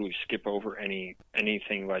totally skip over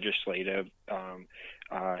anything legislative,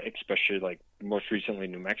 especially like most recently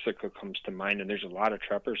New Mexico comes to mind, and there's a lot of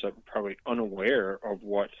trappers that are probably unaware of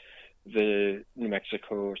what the New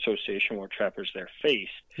Mexico Association of Trappers there faced.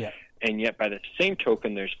 Yeah. And yet by the same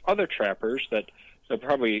token, there's other trappers that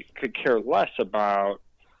probably could care less about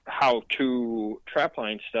how to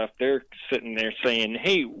trapline stuff. They're sitting there saying,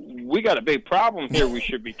 hey, we got a big problem here we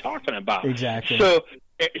should be talking about. Exactly. So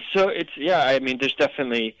it's, I mean, there's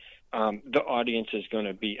definitely the audience is going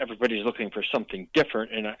to be, everybody's looking for something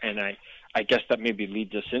different, and I guess that maybe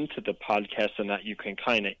leads us into the podcast, and that you can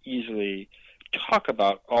kind of easily talk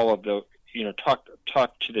about all of the,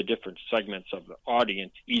 talk to the different segments of the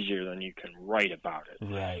audience easier than you can write about it.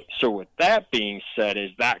 Right. So with that being said,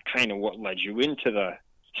 is that kind of what led you into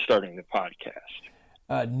starting the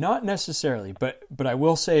podcast? Not necessarily, but I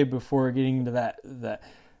will say before getting into that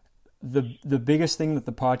the biggest thing that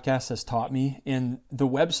the podcast has taught me, and the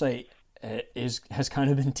website has kind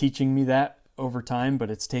of been teaching me that over time, but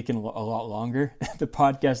it's taken a lot longer. The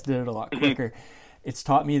podcast did it a lot quicker. It's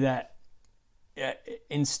taught me that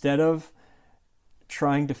instead of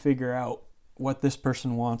trying to figure out what this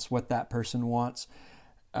person wants, what that person wants,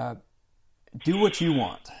 do what you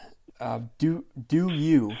want. Do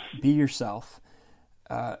you, be yourself.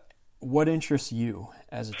 What interests you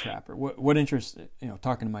as a trapper? What interests,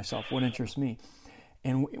 talking to myself, what interests me?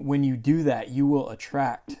 And when you do that, you will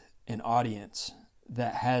attract an audience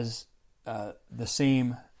that has the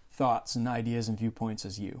same thoughts and ideas and viewpoints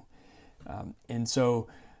as you. And so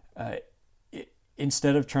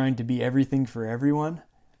instead of trying to be everything for everyone,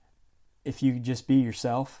 if you just be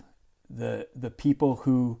yourself, the people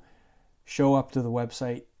who show up to the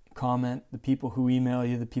website, comment, the people who email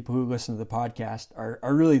you, the people who listen to the podcast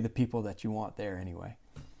are really the people that you want there anyway.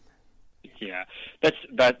 Yeah,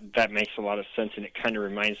 that makes a lot of sense, and it kind of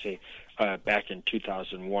reminds me back in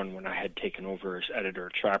 2001 when I had taken over as editor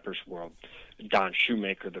of Trappers World. Don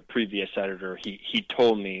Shoemaker, the previous editor, he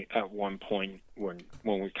told me at one point when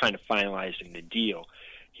we were kind of finalizing the deal,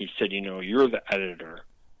 he said, you're the editor,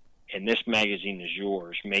 and this magazine is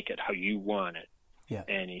yours. Make it how you want it. Yeah.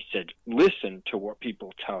 And he said, listen to what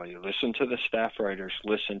people tell you. Listen to the staff writers.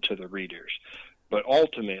 Listen to the readers. But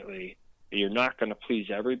ultimately, you're not going to please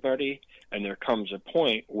everybody, and there comes a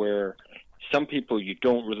point where some people you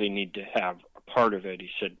don't really need to have a part of it. He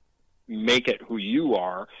said, make it who you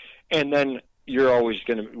are, and then you're always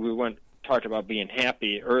going to, talked about being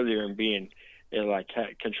happy earlier and being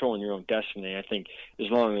controlling your own destiny. I think as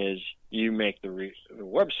long as you make the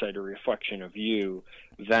website a reflection of you,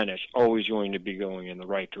 then it's always going to be going in the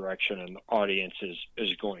right direction, and the audience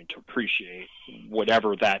is going to appreciate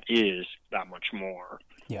whatever that is that much more.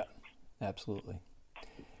 Yeah, absolutely.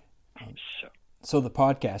 So the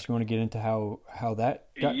podcast, you want to get into how that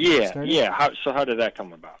got started? Yeah. How did that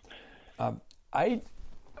come about? I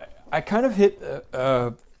kind of hit,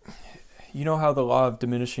 you know how the law of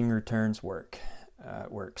diminishing returns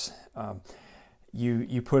works.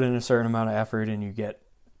 You put in a certain amount of effort and you get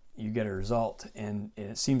a result, and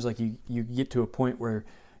it seems like you get to a point where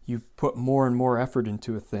you put more and more effort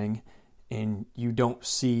into a thing and you don't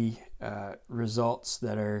see results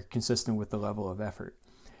that are consistent with the level of effort.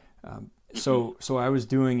 So what I was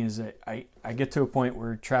doing is I get to a point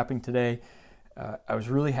where trapping today, I was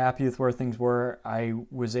really happy with where things were. I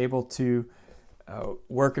was able to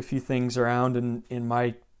work a few things around in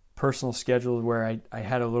my personal schedule where I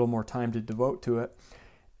had a little more time to devote to it.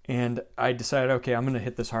 And I decided, okay, I'm going to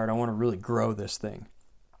hit this hard. I want to really grow this thing.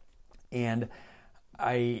 And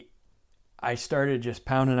I started just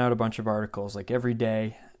pounding out a bunch of articles like every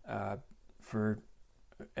day for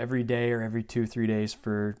every day or every 2-3 days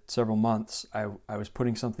for several months. I was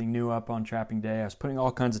putting something new up on Trapping Day. I was putting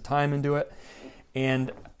all kinds of time into it.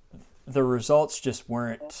 And the results just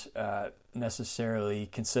weren't necessarily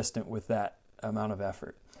consistent with that amount of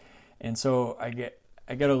effort. And so I get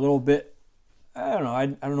a little bit, I don't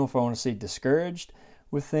know if I want to say discouraged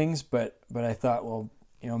with things, but I thought, well,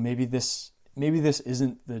 maybe this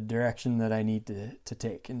isn't the direction that I need to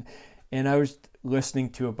take. And I was listening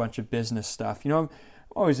to a bunch of business stuff. I'm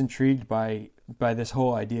always intrigued by this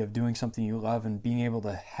whole idea of doing something you love and being able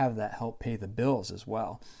to have that help pay the bills as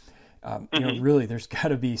well. Really, there's got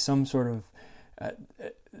to be some sort of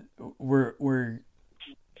we're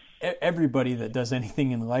everybody that does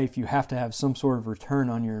anything in life, you have to have some sort of return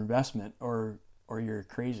on your investment, or you're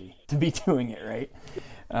crazy to be doing it, right?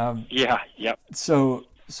 Yep. So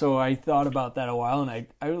I thought about that a while, and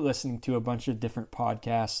I was listening to a bunch of different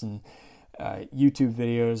podcasts and YouTube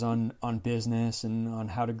videos on business and on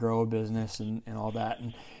how to grow a business and all that.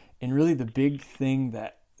 And really the big thing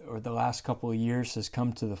that, or the last couple of years has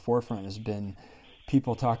come to the forefront has been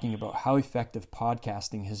people talking about how effective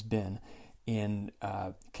podcasting has been in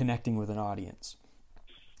connecting with an audience.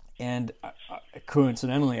 And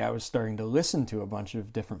coincidentally, I was starting to listen to a bunch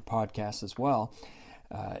of different podcasts as well.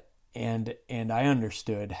 And I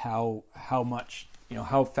understood how much,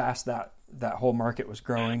 how fast that whole market was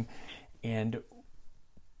growing, and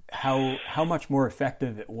how much more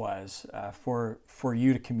effective it was for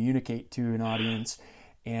you to communicate to an audience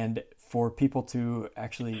and for people to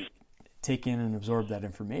actually take in and absorb that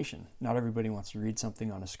information. Not everybody wants to read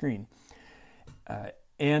something on a screen.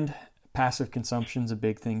 And passive consumption is a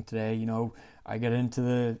big thing today. I got into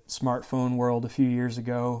the smartphone world a few years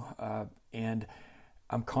ago, and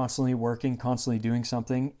I'm constantly working, constantly doing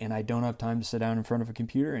something, and I don't have time to sit down in front of a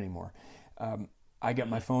computer anymore. I got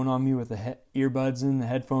my phone on me with the earbuds in, the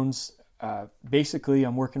headphones. Basically,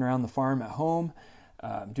 I'm working around the farm at home.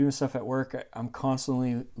 I'm doing stuff at work. I'm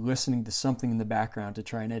constantly listening to something in the background to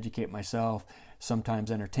try and educate myself,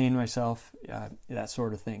 sometimes entertain myself, that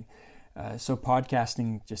sort of thing. So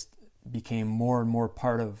podcasting just became more and more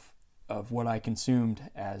part of what I consumed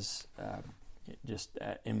as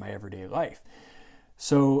in my everyday life.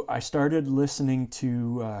 So I started listening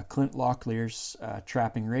to Clint Locklear's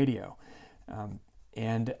Trapping Radio.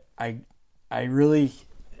 And I really,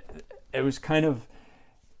 it was kind of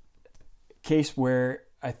a case where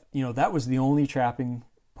that was the only trapping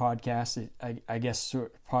podcast, I guess,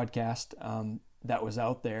 podcast that was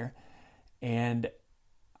out there. And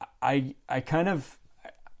I kind of,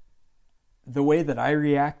 the way that I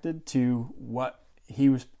reacted to what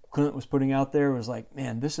Clint was putting out there was like,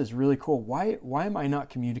 man, this is really cool. Why am I not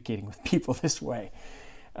communicating with people this way?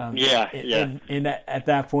 And at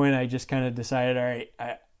that point, I just kind of decided, all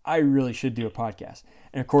right, I really should do a podcast.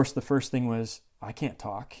 And of course, the first thing was, I can't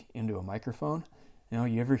talk into a microphone.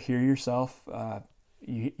 You ever hear yourself,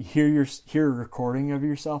 you hear a recording of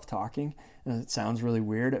yourself talking, and it sounds really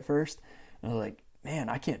weird at first. And I was like, man,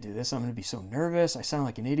 I can't do this. I'm going to be so nervous. I sound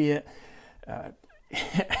like an idiot.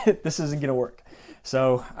 This isn't going to work.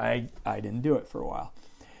 So I didn't do it for a while.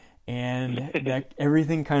 And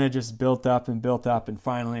everything kind of just built up, and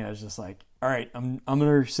finally I was just like, all right, I'm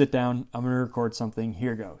going to sit down, I'm going to record something,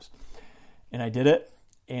 here goes. And I did it,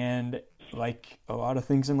 and like a lot of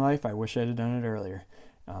things in life, I wish I had done it earlier.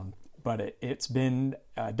 But it's been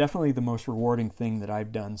definitely the most rewarding thing that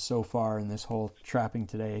I've done so far in this whole Trapping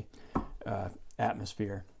Today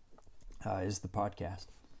atmosphere is the podcast.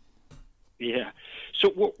 Yeah. So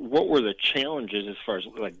what were the challenges as far as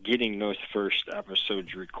like getting those first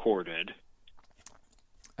episodes recorded?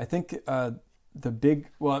 I think at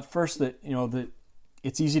first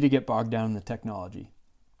it's easy to get bogged down in the technology.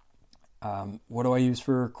 What do I use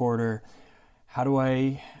for a recorder? How do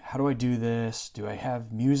I do this? Do I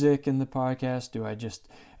have music in the podcast?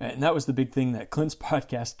 And that was the big thing that Clint's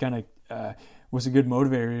podcast kind of was a good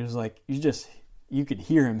motivator. It was like, you just you could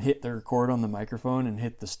hear him hit the record on the microphone and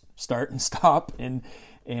hit the start and stop and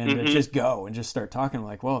just go and just start talking.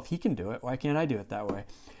 Like, well, if he can do it, why can't I do it that way?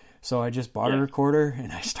 So I just bought a recorder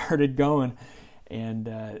and I started going.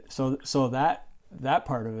 And so that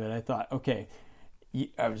part of it, I thought, okay,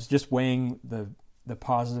 I was just weighing the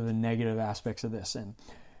positive and negative aspects of this. And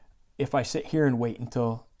if I sit here and wait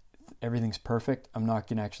until everything's perfect, I'm not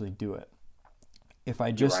going to actually do it. If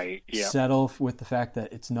I just settle with the fact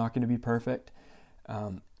that it's not going to be perfect,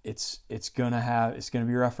 it's going to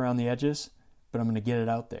be rough around the edges, but I'm going to get it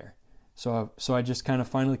out there. So I just kind of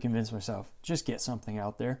finally convinced myself, just get something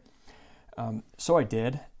out there. So I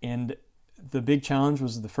did. And the big challenge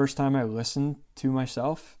was the first time I listened to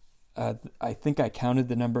myself, I think I counted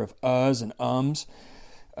the number of uhs and ums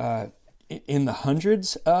in the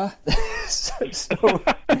hundreds. I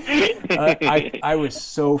was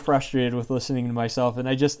so frustrated with listening to myself, and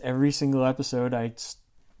every single episode I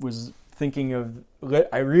was thinking of,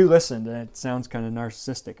 I re-listened, and it sounds kind of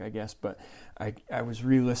narcissistic, I guess, but I was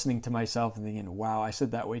re-listening to myself and thinking, wow, I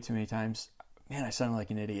said that way too many times. Man, I sound like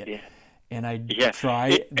an idiot. Yeah. And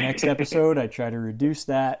next episode, I try to reduce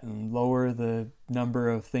that and lower the number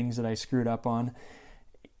of things that I screwed up on.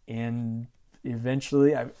 And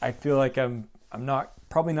eventually, I feel like I'm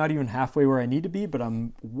probably not even halfway where I need to be, but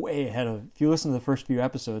I'm way ahead of. If you listen to the first few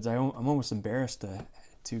episodes, I'm almost embarrassed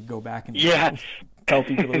to go back and tell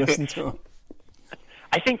people to listen to them.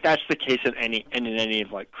 I think that's the case in any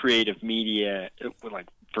of like creative media. Like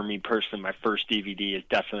for me personally, my first DVD is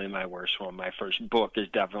definitely my worst one. My first book is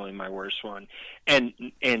definitely my worst one, and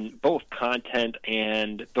both content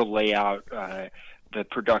and the layout, the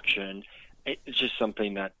production. It's just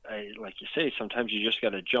something that, like you say, sometimes you just got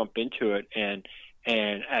to jump into it, and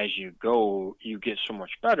as you go, you get so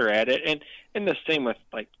much better at it. And the same with,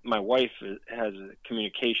 like, my wife has a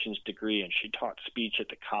communications degree, and she taught speech at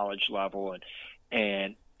the college level,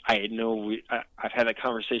 and I know I've had a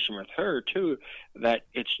conversation with her too, that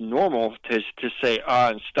it's normal to say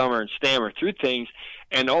and stammer through things,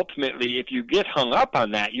 and ultimately, if you get hung up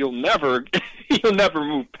on that, you'll never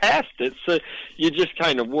move past it. So you just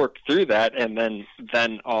kind of work through that, and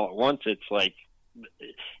then all at once, it's like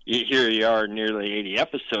here you are, nearly 80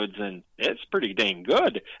 episodes, and it's pretty dang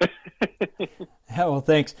good. Yeah, well,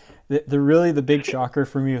 thanks. The big shocker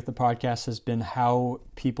for me with the podcast has been how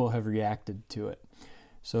people have reacted to it.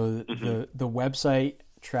 So the website,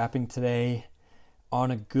 Trapping Today,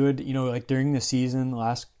 on a good, like during the season, the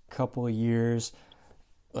last couple of years,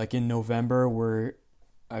 like in November, where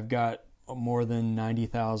I've got more than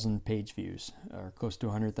 90,000 page views, or close to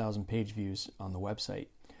 100,000 page views on the website.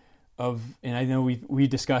 And I know we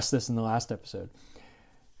discussed this in the last episode.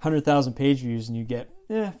 100,000 page views, and you get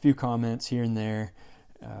a few comments here and there,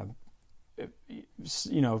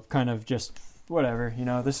 kind of just whatever,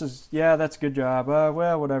 this is, that's a good job.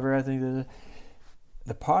 Well, whatever. I think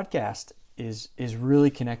the podcast is really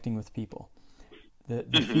connecting with people.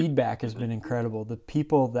 The feedback has been incredible. The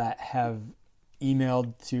people that have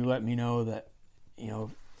emailed to let me know that,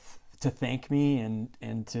 to thank me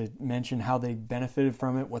and to mention how they benefited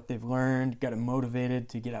from it, what they've learned, got them motivated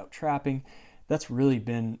to get out trapping. That's really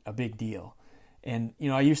been a big deal. And,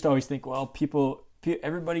 I used to always think, well,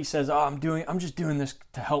 everybody says, I'm just doing this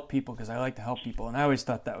to help people because I like to help people. And I always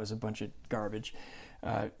thought that was a bunch of garbage.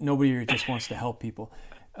 Nobody just wants to help people.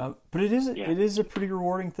 But it is a pretty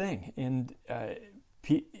rewarding thing. And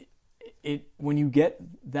when you get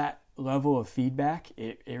that level of feedback,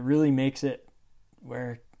 it really makes it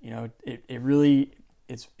where,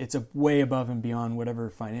 it's a way above and beyond whatever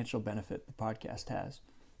financial benefit the podcast has.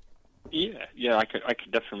 Yeah, I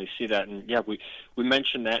could definitely see that, and we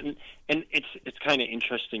mentioned that, and it's kind of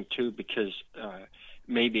interesting too, because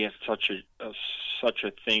maybe it's such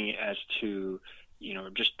a thing as to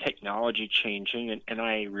just technology changing, and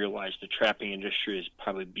I realize the trapping industry is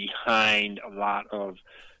probably behind a lot of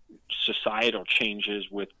societal changes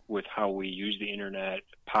with how we use the internet,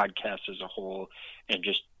 podcasts as a whole, and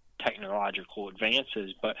just technological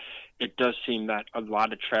advances. But it does seem that a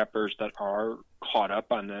lot of trappers that are caught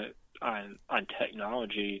up on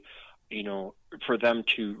technology, for them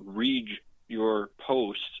to read your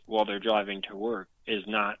posts while they're driving to work is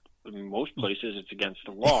not, in most places it's against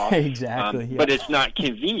the law. Exactly. But it's not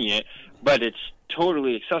convenient, but it's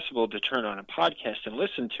totally accessible to turn on a podcast and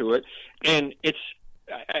listen to it. And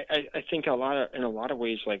I think in a lot of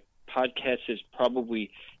ways, like, podcast is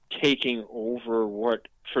probably taking over what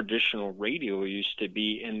traditional radio used to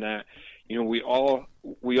be, in that, we all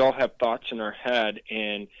have thoughts in our head,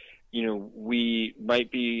 and we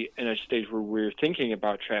might be in a stage where we're thinking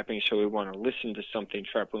about trapping, so we want to listen to something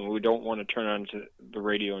trapping. We don't want to turn on to the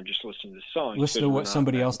radio and just listen to songs. Listen to what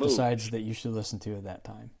somebody else decides that you should listen to at that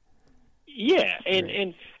time. Yeah,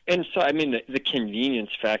 and so I mean the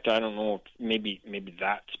convenience factor. I don't know if maybe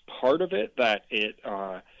that's part of it, that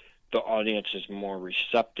the audience is more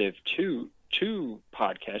receptive to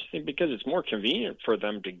podcasting because it's more convenient for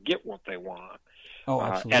them to get what they want. Oh,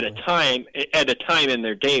 absolutely. At a time in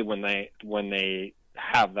their day when they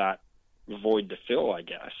have that void to fill, I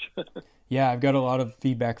guess. Yeah, I've got a lot of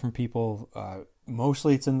feedback from people.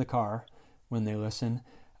 Mostly it's in the car when they listen.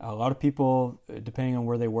 A lot of people, depending on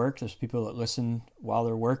where they work, there's people that listen while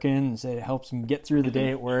they're working and say it helps them get through the day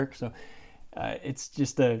at work. So it's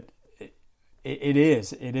just it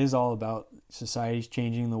is all about society's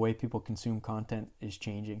changing, the way people consume content is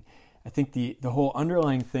changing. I think the whole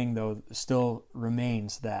underlying thing, though, still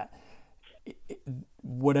remains that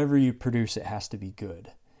whatever you produce, it has to be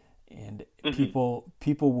good. And people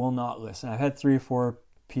will not listen. I've had 3 or 4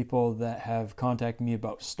 people that have contacted me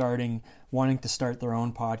about wanting to start their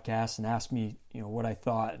own podcast and ask me, what I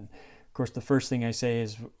thought. And of course, the first thing I say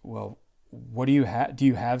is, well, what do you have? Do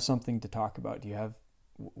you have something to talk about?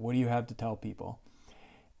 What do you have to tell people?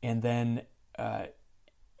 And then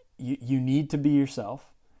you need to be yourself.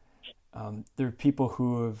 There are people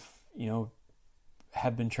who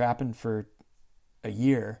have been trapping for a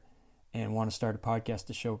year and want to start a podcast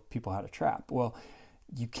to show people how to trap. Well,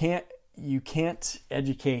 you can't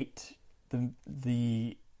educate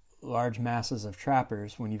the large masses of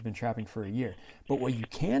trappers when you've been trapping for a year. But what you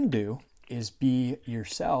can do is be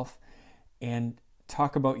yourself and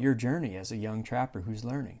talk about your journey as a young trapper who's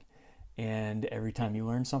learning. And every time you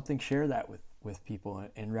learn something, share that with people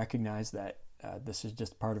and recognize that this is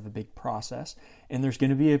just part of a big process. And there's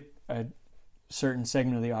going to be a certain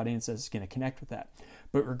segment of the audience that's going to connect with that.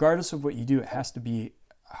 But regardless of what you do, it has to be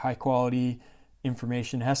high quality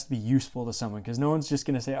information. It has to be useful to someone, because no one's just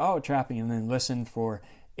going to say, oh, trapping, and then listen for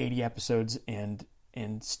 80 episodes and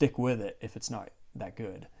stick with it if it's not that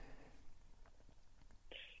good.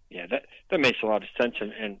 Yeah, that makes a lot of sense.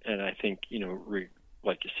 And I think,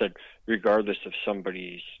 like you said, regardless of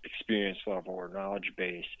somebody's experience level or knowledge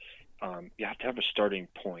base, you have to have a starting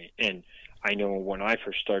point. And I know when I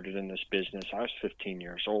first started in this business, I was 15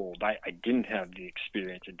 years old. I didn't have the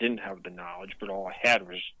experience. I didn't have the knowledge, but all I had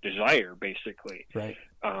was desire, basically. Right.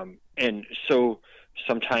 And so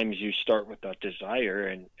sometimes you start with that desire,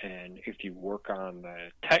 and if you work on the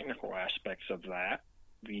technical aspects of that,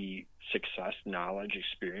 the success, knowledge,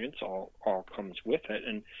 experience all comes with it.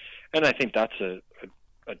 And I think that's a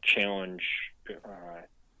challenge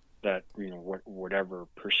that, whatever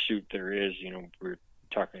pursuit there is, we're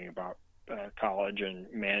talking about college and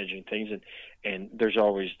managing things, and there's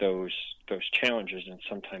always those challenges, and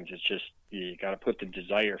sometimes it's just you got to put the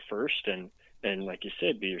desire first, and like you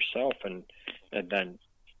said, be yourself, and then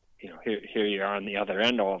here you are on the other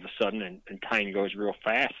end all of a sudden, and time goes real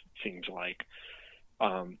fast, it seems like.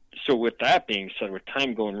 So with that being said, with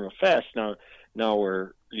time going real fast, now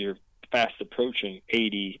you're fast approaching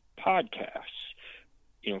 80 podcasts.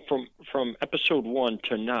 From episode 1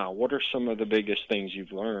 to now, what are some of the biggest things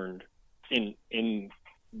you've learned in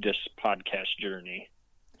this podcast journey?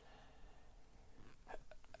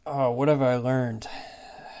 Oh, what have I learned?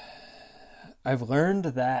 I've learned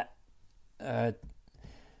that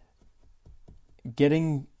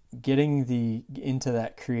getting into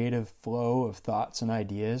that creative flow of thoughts and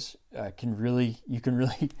ideas you can really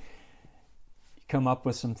come up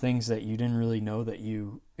with some things that you didn't really know that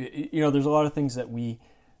there's a lot of things that we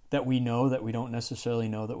know that we don't necessarily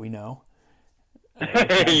know that we know.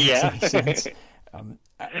 Yeah.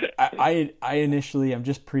 I initially, I'm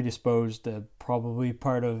just predisposed to, probably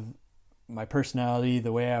part of my personality,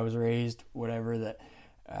 the way I was raised, whatever, that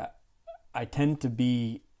I tend to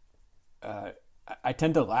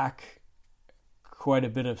lack quite a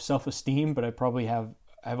bit of self-esteem, but I probably have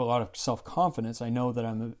a lot of self-confidence. I know that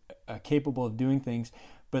I'm capable of doing things,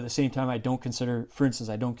 but at the same time, I don't consider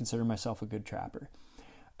myself a good trapper.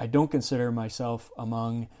 I don't consider myself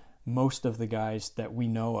among most of the guys that we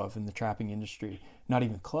know of in the trapping industry, not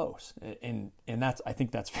even close. And I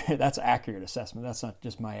think that's accurate assessment. That's not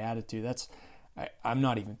just my attitude. I'm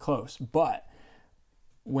not even close. But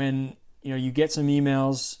when you get some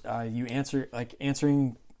emails, you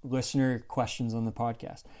answering listener questions on the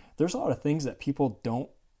podcast, there's a lot of things that people don't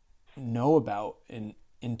know about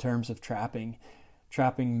in terms of trapping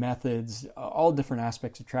methods, all different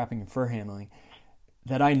aspects of trapping and fur handling,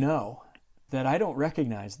 that I know, that I don't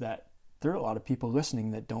recognize, that there are a lot of people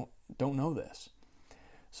listening that don't know this.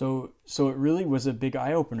 So it really was a big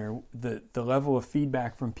eye opener. The level of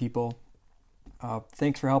feedback from people.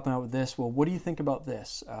 Thanks for helping out with this. Well, what do you think about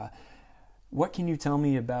this? What can you tell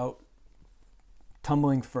me about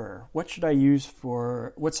tumbling fur? What should I use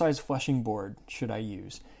for? What size fleshing board should I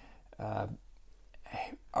use?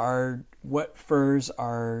 What furs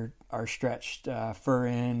are stretched fur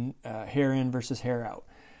in, hair in versus hair out?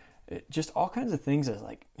 Just all kinds of things. I was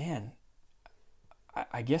like, man,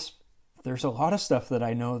 I guess there's a lot of stuff that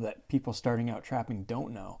I know that people starting out trapping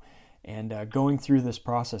don't know, and going through this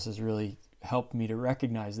process has really helped me to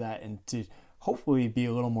recognize that and to hopefully be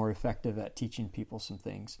a little more effective at teaching people some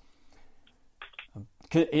things.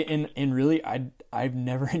 And really, I've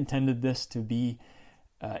never intended this to be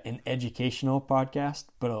an educational podcast,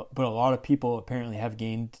 but a lot of people apparently have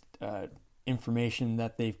gained information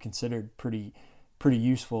that they've considered pretty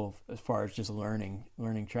useful as far as just learning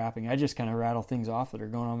trapping. I just kind of rattle things off that are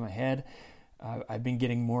going on in my head. I've been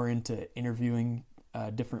getting more into interviewing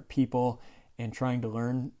different people and trying to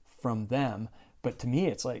learn from them. But to me,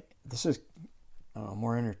 it's like, this is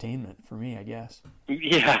more entertainment for me, I guess.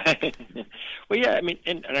 Yeah. Well, yeah, I mean,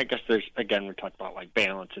 and I guess there's, again, we talked about like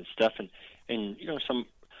balance and stuff, and a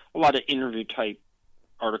lot of interview type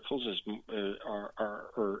articles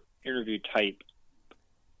or interview type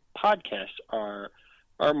podcasts are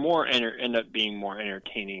more end up being more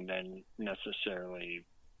entertaining than necessarily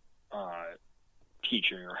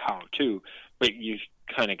teaching or how to, but you've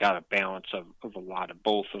kind of got a balance of a lot of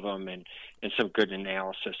both of them, and some good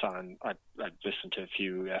analysis on. I've listened to a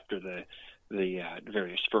few after the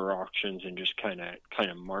various fur auctions and just kind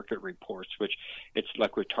of market reports, which it's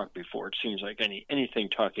like we talked before. It seems like anything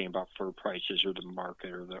talking about fur prices or the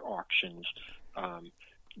market or the auctions,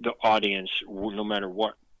 the audience, no matter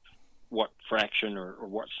what fraction or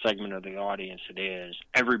what segment of the audience it is,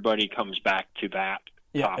 everybody comes back to that.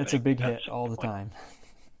 Yeah, topic. It's a big hit all the time.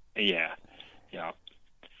 Yeah.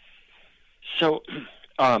 So,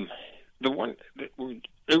 was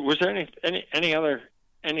there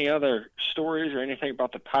any other stories or anything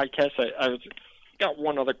about the podcast? I got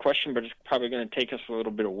one other question, but it's probably going to take us a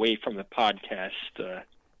little bit away from the podcast. I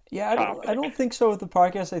don't think so with the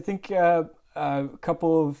podcast. I think a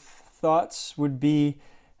couple of thoughts would be,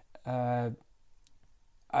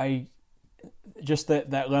 just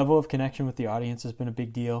that level of connection with the audience has been a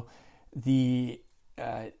big deal. The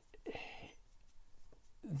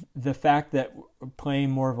fact that we're playing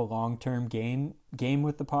more of a long-term game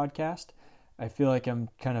with the podcast, I feel like I'm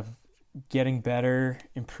kind of getting better,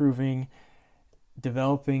 improving,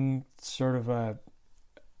 developing sort of a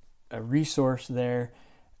resource there,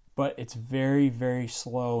 but it's very, very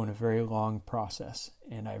slow and a very long process.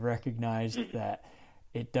 And I recognized that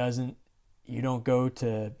you don't go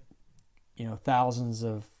to, thousands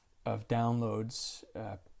of downloads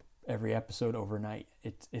every episode overnight.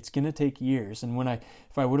 It's going to take years. And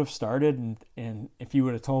if I would have started and if you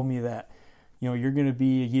would have told me that, you're going to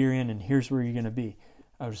be a year in and here's where you're going to be,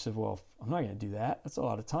 I would have said, well, I'm not going to do that. That's a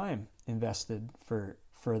lot of time invested for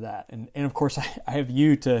that. And of course I have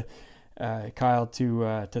you to Kyle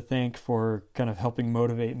to thank for kind of helping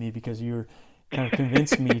motivate me, because you kind of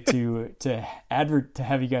convinced me to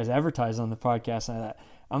have you guys advertise on the podcast. And I thought,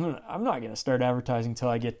 I'm not going to start advertising until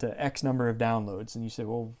I get to X number of downloads. And you said,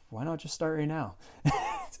 well, why not just start right now?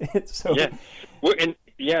 So yeah, well, and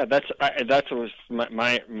yeah, that's what was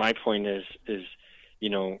my point is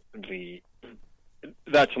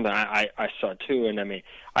that's something I saw too. And I mean,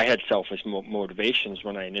 I had selfish motivations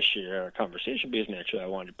when I initiated our conversation, because naturally I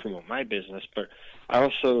wanted to promote my business, but I've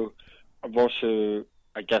also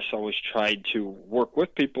I guess always tried to work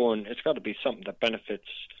with people, and it's got to be something that benefits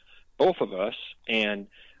both of us. And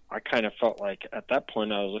I kind of felt like at that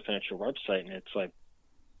point I was looking at your website, and it's like,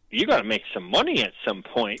 you got to make some money at some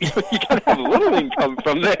point. You got to have a little income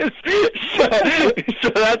from this. So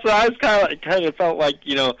that's why I was kind of felt like,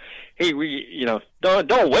 hey, we,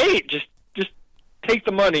 don't wait, just take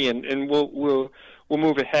the money and we'll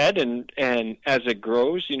move ahead. And as it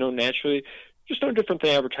grows, naturally, just no different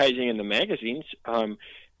than advertising in the magazines. I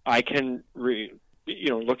can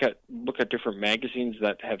look at different magazines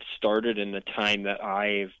that have started in the time that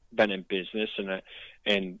I've been in business,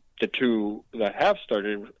 and the two that have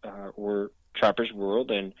started were Trapper's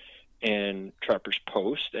World and Trapper's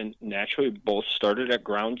Post, and naturally both started at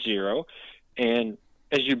ground zero. And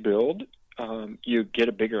as you build, you get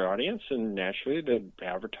a bigger audience, and naturally the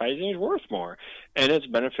advertising is worth more, and it's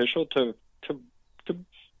beneficial to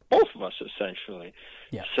both of us essentially.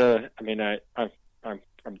 Yeah. So I mean, I'm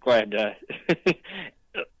glad.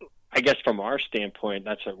 I guess from our standpoint,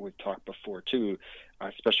 that's what we've talked before too,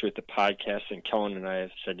 especially with the podcast. And Kellen and I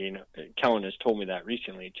have said, Kellen has told me that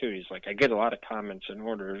recently too. He's like, I get a lot of comments and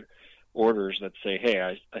orders that say, hey,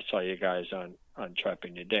 I saw you guys on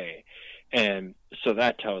Trapping Today. And so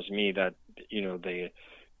that tells me that,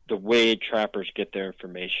 the way trappers get their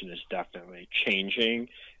information is definitely changing,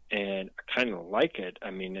 and I kind of like it.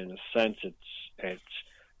 I mean, in a sense,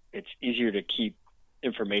 it's easier to keep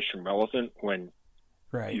information relevant when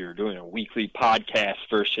you're doing a weekly podcast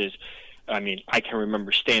versus, I mean, I can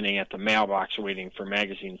remember standing at the mailbox waiting for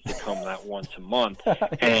magazines to come that once a month,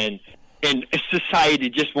 and society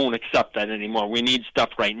just won't accept that anymore. We need stuff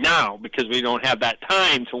right now because we don't have that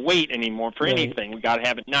time to wait anymore for anything. We got to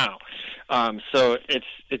have it now. So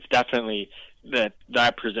it's definitely that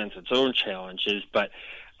presents its own challenges. But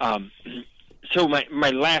so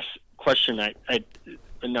my last question, I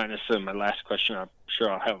not necessarily my last question. I'm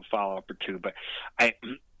sure I'll have a follow up or two. But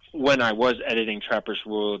when I was editing Trapper's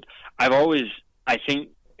World, I think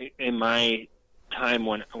in my time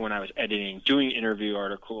when I was editing, doing interview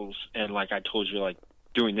articles, and like I told you, like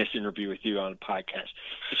doing this interview with you on a podcast,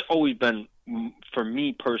 it's always been, for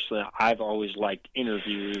me personally, I've always liked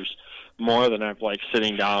interviews more than I've liked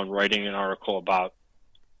sitting down writing an article about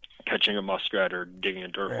catching a muskrat or digging a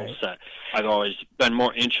dirt hole set. I've always been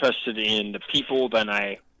more interested in the people than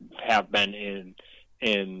I have been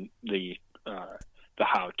in the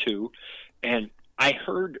how-to. And I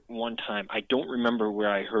heard one time, I don't remember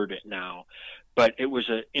where I heard it now, but it was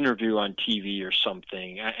an interview on TV or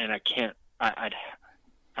something, and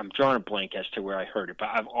I'm drawing a blank as to where I heard it, but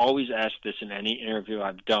I've always asked this in any interview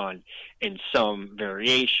I've done in some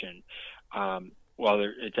variation.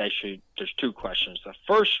 There's two questions. The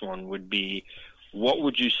first one would be, what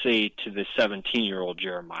would you say to the 17-year-old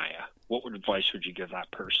Jeremiah? What advice would you give that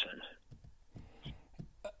person?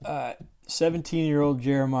 17-year-old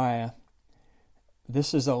Jeremiah,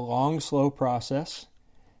 this is a long, slow process.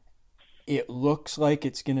 It looks like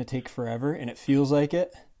it's going to take forever, and it feels like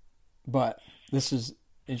it, but this is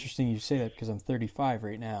interesting you say that because I'm 35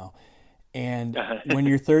 right now. And when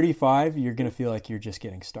you're 35, you're going to feel like you're just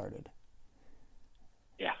getting started.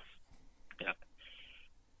 Yeah.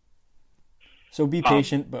 So be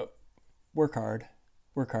patient, but work hard.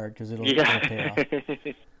 Work hard because it'll pay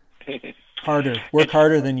off. Work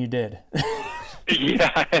harder than you did.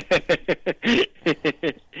 Yeah.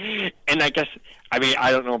 And I guess, I mean,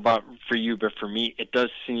 I don't know about for you, but for me, it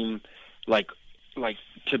does seem like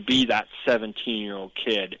to be that 17-year-old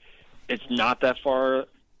kid, it's not that far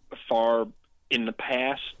in the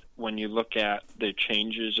past when you look at the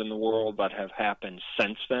changes in the world that have happened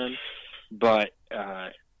since then. But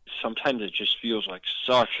sometimes it just feels like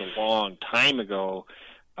such a long time ago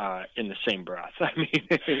in the same breath. I mean,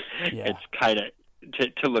 it's kind of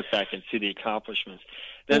to look back and see the accomplishments.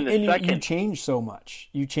 Then you change so much.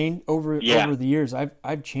 You change over the years.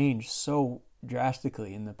 I've changed so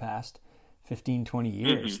drastically in the past 15, 20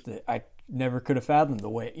 years that I never could have fathomed the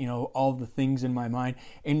way, all the things in my mind.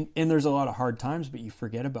 And there's a lot of hard times, but you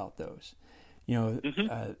forget about those.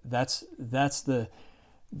 That's the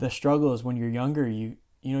struggle is when you're younger, you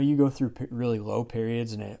go through really low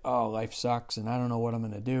periods and life sucks and I don't know what I'm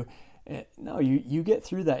going to do. No, you get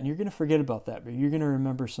through that and you're going to forget about that, but you're going to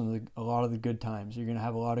remember a lot of the good times. You're going to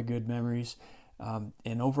have a lot of good memories.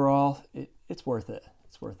 And overall, it's worth it.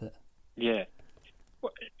 It's worth it. Yeah.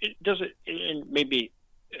 Well, it does it, and maybe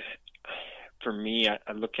for me, I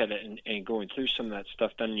look at it and going through some of that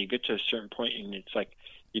stuff, then you get to a certain point and it's like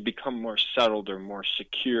you become more settled or more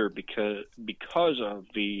secure because of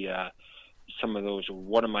the some of those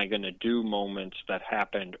what am I going to do moments that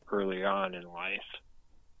happened early on in life.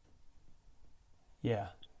 Yeah.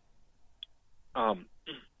 My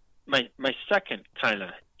second kind of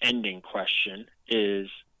ending question is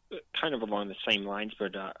kind of along the same lines,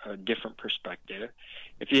 but a different perspective.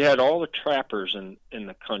 If you had all the trappers in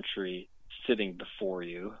the country sitting before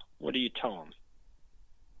you, what do you tell them?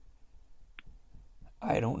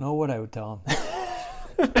 I don't know what I would tell them.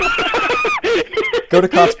 Go to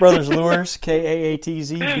Kaatz Brothers Lures,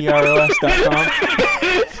 KAATZBROS.com.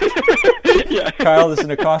 Yeah. Kyle, this is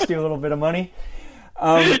going to cost you a little bit of money.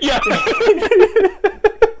 Yeah.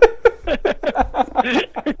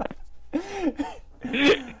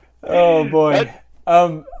 Oh boy,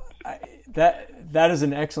 that is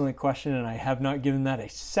an excellent question, and I have not given that a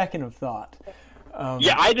second of thought.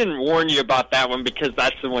 Yeah, I didn't warn you about that one because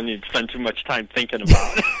that's the one you'd spend too much time thinking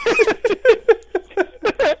about.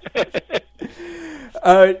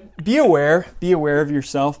 Be aware of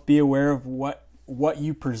yourself. Be aware of what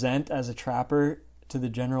you present as a trapper to the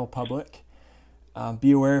general public.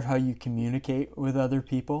 Be aware of how you communicate with other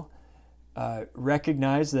people.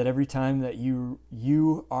 recognize that every time that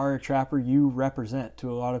you are a trapper, you represent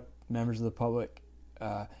to a lot of members of the public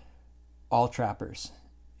all trappers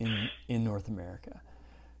in North America.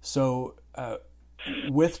 So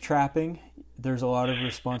with trapping, there's a lot of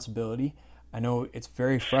responsibility. I know it's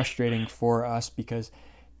very frustrating for us because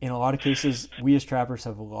in a lot of cases, we as trappers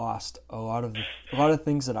have lost a lot of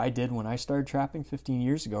things that I did when I started trapping 15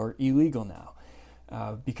 years ago are illegal now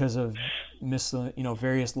because of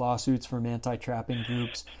various lawsuits from anti-trapping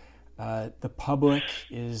groups. The public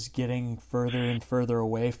is getting further and further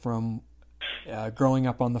away from growing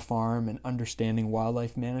up on the farm and understanding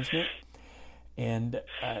wildlife management, and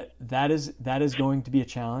that is going to be a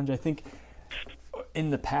challenge. I think in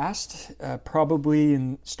the past,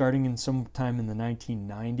 probably starting in sometime in the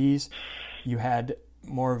 1990s, you had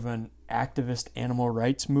more of an activist animal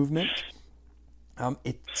rights movement.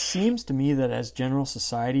 It seems to me that as general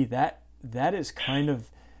society, that is kind of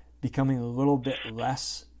becoming a little bit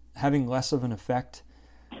less, having less of an effect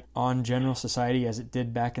on general society as it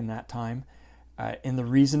did back in that time. And the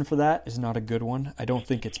reason for that is not a good one. I don't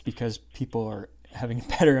think it's because people are having a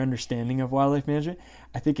better understanding of wildlife management.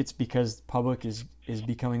 I think it's because the public is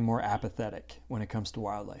becoming more apathetic when it comes to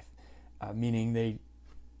wildlife, meaning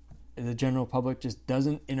the general public just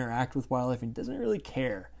doesn't interact with wildlife and doesn't really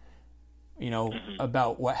care,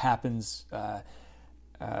 about what happens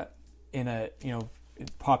in a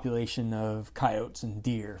population of coyotes and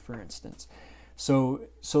deer, for instance. So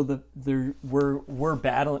we're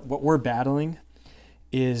battling. What we're battling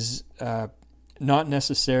is not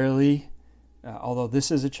necessarily. Although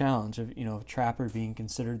this is a challenge of trapper being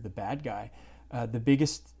considered the bad guy, the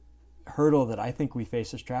biggest hurdle that I think we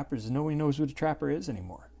face as trappers is nobody knows what a trapper is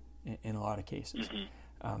anymore in a lot of cases.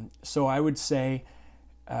 So I would say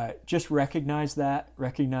just recognize that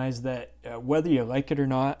whether you like it or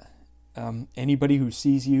not, anybody who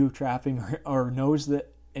sees you trapping or knows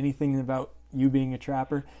that anything about you being a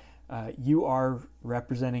trapper, you are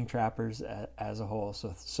representing trappers as a whole.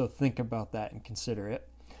 So think about that and consider it.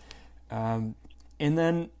 And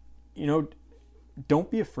then,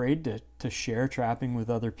 don't be afraid to share trapping with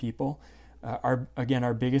other people.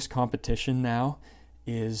 Our biggest competition now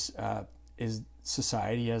is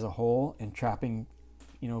society as a whole, and trapping,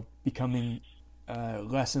 becoming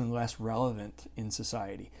less and less relevant in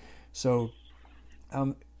society. So,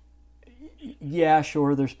 yeah,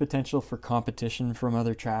 sure, there's potential for competition from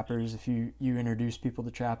other trappers if you introduce people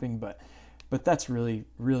to trapping, but that's really,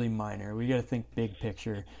 really minor. We got to think big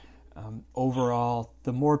picture. Overall,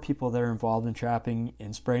 the more people that are involved in trapping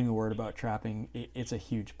and spreading the word about trapping, it's a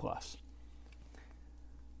huge plus.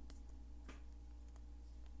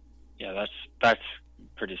 Yeah, that's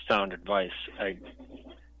pretty sound advice.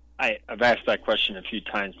 I've asked that question a few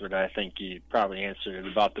times, but I think you probably answered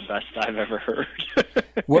it about the best I've ever heard.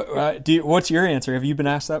 What's your answer? Have you been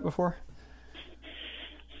asked that before?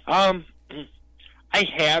 I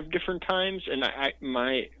have different times, and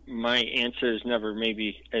my answer is never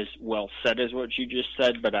maybe as well said as what you just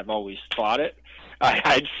said, but I've always thought it.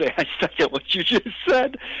 I'd say I second what you just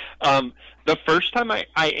said. The first time I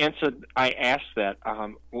asked that,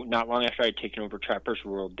 not long after I'd taken over Trappers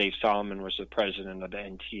World, Dave Solomon was the president of the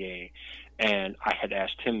NTA, and I had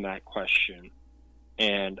asked him that question,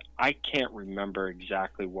 and I can't remember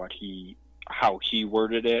exactly how he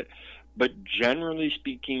worded it. But generally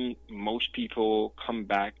speaking, most people come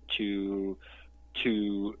back to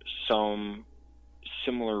some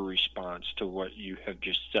similar response to what you have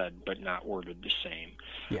just said, but not worded the same.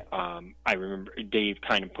 Yeah. I remember Dave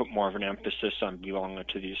kind of put more of an emphasis on belonging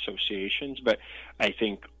to the associations, but I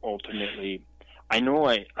think ultimately, I know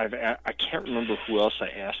I can't remember who else I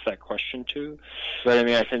asked that question to, but I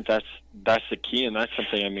mean, I think that's the key, and that's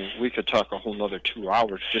something, I mean, we could talk a whole nother 2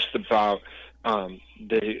 hours just about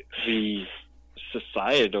the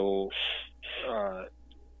societal,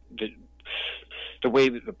 the way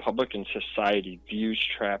that the public and society views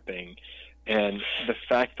trapping, and the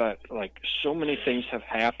fact that so many things have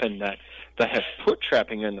happened that have put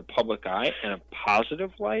trapping in the public eye in a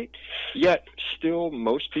positive light, yet still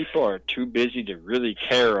most people are too busy to really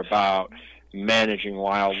care about managing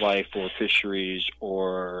wildlife or fisheries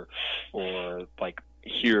or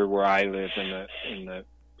here where I live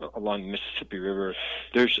along the Mississippi River,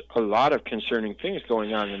 there's a lot of concerning things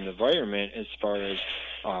going on in the environment as far as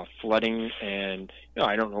flooding, and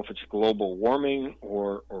I don't know if it's global warming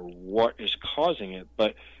or what is causing it,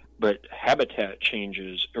 but habitat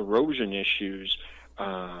changes, erosion issues,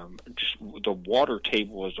 just the water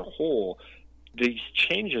table as a whole. These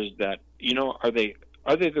changes that are they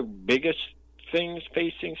the biggest things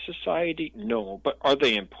facing society? No, but are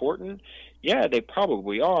they important? Yeah, they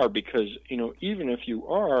probably are, because even if you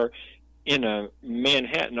are, in a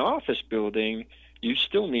Manhattan office building, you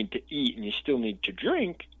still need to eat and you still need to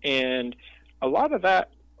drink, and a lot of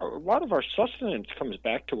our sustenance comes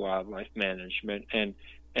back to wildlife management, and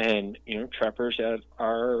trappers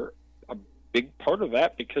are a big part of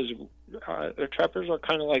that, because the trappers are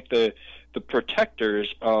kind of like the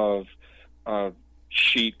protectors of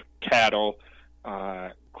sheep, cattle,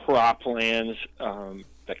 croplands.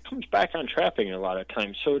 That comes back on trapping a lot of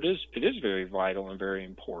times. So it is very vital and very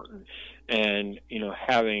important. And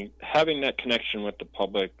having that connection with the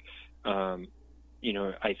public,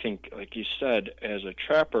 I think, like you said, as a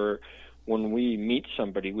trapper, when we meet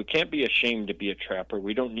somebody, we can't be ashamed to be a trapper.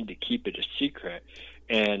 We don't need to keep it a secret.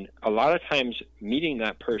 And a lot of times, meeting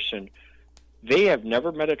that person, they have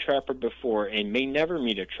never met a trapper before and may never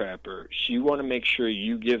meet a trapper. So you want to make sure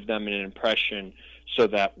you give them an impression, so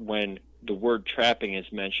that when the word trapping is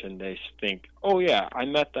mentioned, they think, oh yeah, I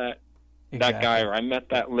met that guy, or I met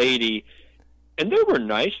that lady, and they were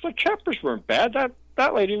nice. Like, trappers weren't bad.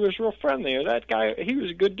 That lady was real friendly, or that guy, he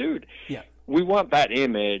was a good dude. Yeah. We want that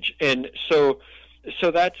image. And so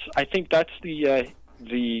that's, I think that's the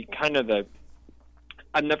kind of the,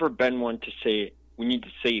 I've never been one to say we need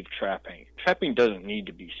to save trapping. Trapping doesn't need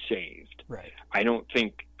to be saved. Right. I don't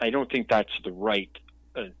think that's the right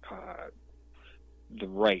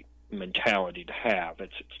mentality to have.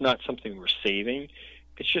 It's not something we're saving.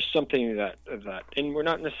 It's just something that, and we're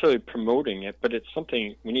not necessarily promoting it, but it's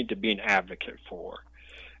something we need to be an advocate for.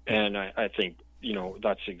 And I think,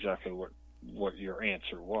 that's exactly what your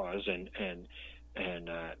answer was. And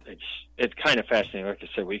it's kind of fascinating. Like I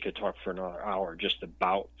said, we could talk for another hour just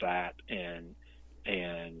about that.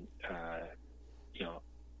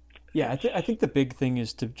 Yeah, I think the big thing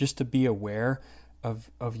is to be aware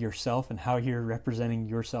of yourself and how you're representing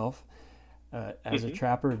yourself as a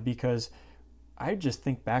trapper, because I just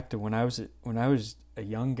think back to when I was a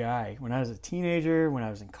young guy, when I was a teenager, when I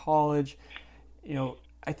was in college.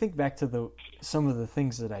 I think back to some of the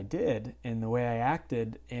things that I did and the way I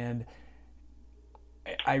acted, and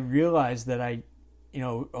I realized that a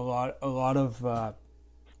lot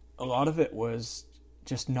of it was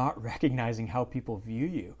just not recognizing how people view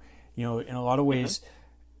you. In a lot of ways,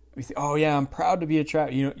 we think, oh yeah, I'm proud to be a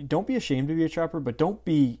trapper. Don't be ashamed to be a trapper, but don't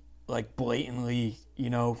be like blatantly,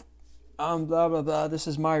 blah blah blah, this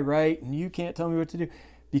is my right and you can't tell me what to do,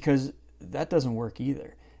 because that doesn't work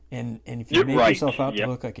either. And if you make yourself out to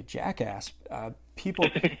look like a jackass, people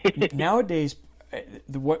nowadays,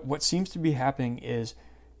 what seems to be happening is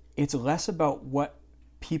it's less about what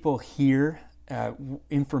people hear,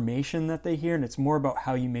 information that they hear, and it's more about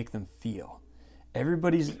how you make them feel.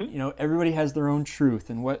 Everybody's, everybody has their own truth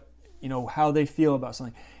and how they feel about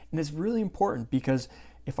something. And it's really important, because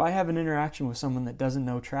if I have an interaction with someone that doesn't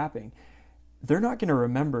know trapping, they're not going to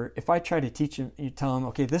remember. If I try to teach them, you tell them,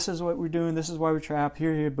 okay, this is what we're doing, this is why we trap,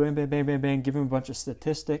 here, bang, bang, bang, bang, bang, give them a bunch of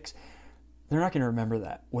statistics. They're not going to remember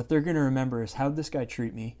that. What they're going to remember is, how did this guy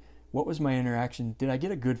treat me? What was my interaction? Did I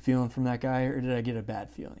get a good feeling from that guy, or did I get a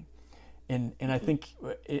bad feeling? And I think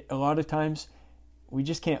a lot of times we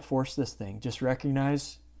just can't force this thing. Just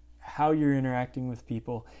recognize how you're interacting with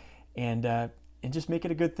people, and just make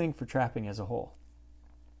it a good thing for trapping as a whole.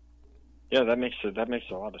 Yeah, that makes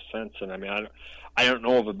a lot of sense. And I mean, I don't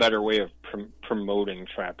know of a better way of promoting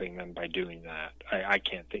trapping than by doing that. I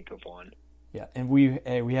can't think of one. Yeah, and we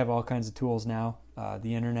have all kinds of tools now.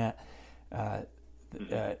 The internet,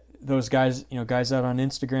 those guys, guys out on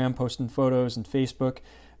Instagram posting photos, and Facebook.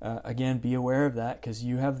 Again, be aware of that, because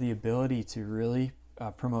you have the ability to really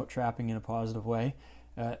promote trapping in a positive way,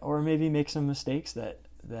 or maybe make some mistakes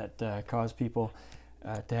that cause people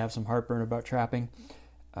to have some heartburn about trapping.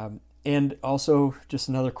 And also, just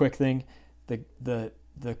another quick thing, the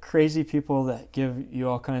crazy people that give you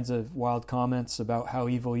all kinds of wild comments about how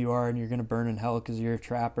evil you are and you're going to burn in hell because you're a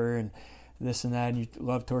trapper and this and that, and you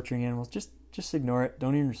love torturing animals, just ignore it.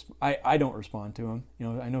 Don't even. I don't respond to them.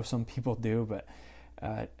 I know some people do, but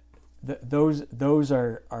those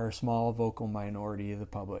are a small vocal minority of the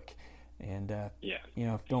public, and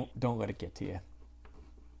don't let it get to you.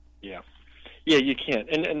 Yeah, you can't,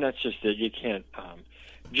 and that's just it. You can't.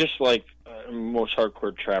 Just like most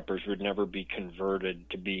hardcore trappers would never be converted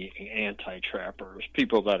to be anti-trappers.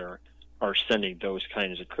 People that are sending those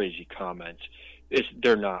kinds of crazy comments,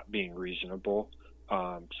 they're not being reasonable.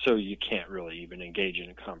 So you can't really even engage in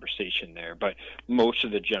a conversation there. But most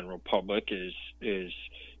of the general public is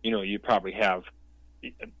you probably have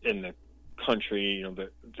in the country,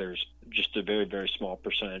 there's just a very, very small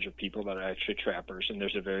percentage of people that are actually trappers, and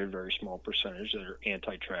there's a very, very small percentage that are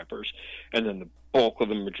anti-trappers. And then the bulk of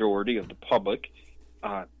the majority of the public,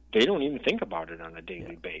 they don't even think about it on a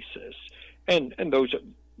daily basis. And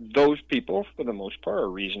those people, for the most part, are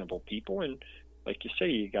reasonable people, and like you say,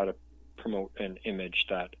 you got to promote an image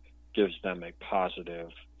that gives them a positive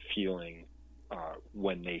feeling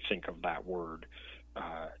when they think of that word,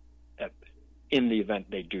 in the event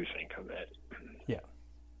they do think of it. Yeah.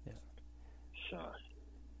 So,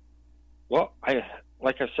 well,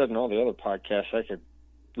 like I said in all the other podcasts,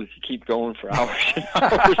 we could keep going for hours and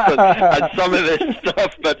hours on some of this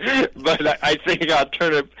stuff, but I think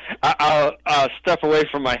I'll step away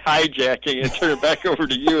from my hijacking and turn it back over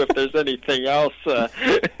to you if there's anything else.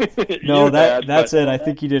 No, that's it. I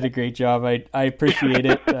think you did a great job. I appreciate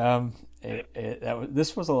it.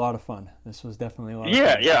 This was a lot of fun. This was definitely a lot of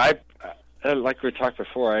fun. Yeah. I like we talked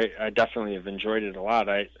before, I definitely have enjoyed it a lot.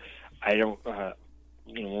 I don't.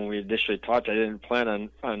 When we initially talked, I didn't plan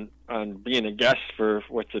on being a guest for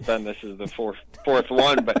what's it been. This is the fourth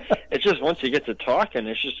one, but it's just once you get to talking,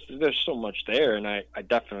 there's so much there, and I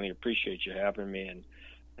definitely appreciate you having me.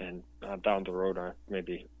 And down the road,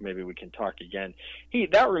 maybe we can talk again.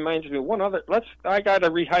 That reminds me of one other. I got to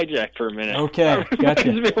rehijack for a minute. Okay, gotcha.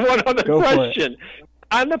 Reminds me of one other Go question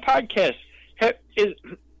on the podcast. Is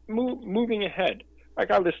moving ahead. Like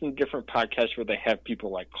I listen to different podcasts where they have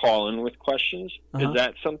people like call in with questions. Uh-huh. Is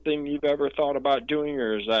that something you've ever thought about doing,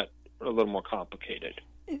 or is that a little more complicated?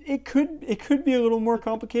 It could be a little more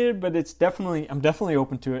complicated, but I'm definitely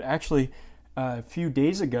open to it. Actually, a few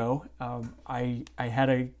days ago, I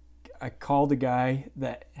called a guy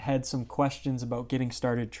that had some questions about getting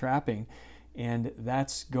started trapping, and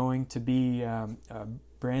that's going to be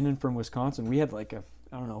Brandon from Wisconsin. We had like a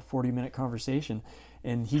 40-minute conversation,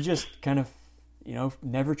 and he just kind of,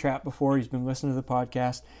 never trapped before. He's been listening to the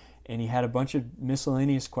podcast, and he had a bunch of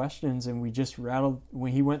miscellaneous questions, and we just rattled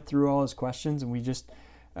when he went through all his questions, and we just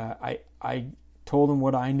I told him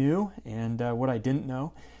what I knew and what I didn't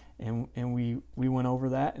know, and we went over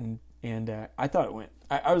that, and I thought it went.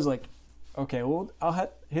 I was like, okay, well, I'll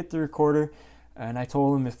hit the recorder, and I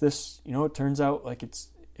told him if this, it turns out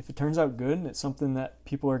if it turns out good and it's something that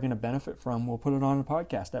people are going to benefit from, we'll put it on a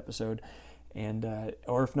podcast episode. And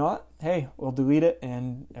or if not, hey, we'll delete it,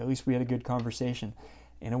 and at least we had a good conversation.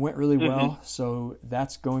 And it went really well, so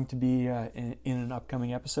that's going to be in an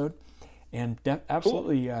upcoming episode. And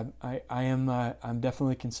absolutely, cool. I'm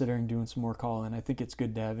definitely considering doing some more call-in. I think it's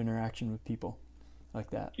good to have interaction with people like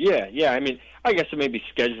that. Yeah. I mean, I guess maybe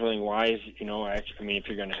scheduling-wise, if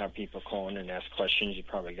you're going to have people call in and ask questions, you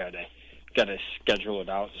probably got to schedule it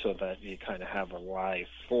out so that you kind of have a live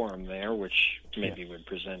forum there, which maybe would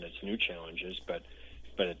present its new challenges, but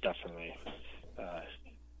it definitely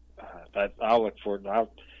I'll look forward.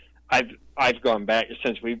 I've gone back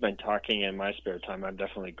since we've been talking in my spare time. I've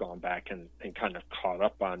definitely gone back and kind of caught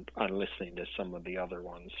up on listening to some of the other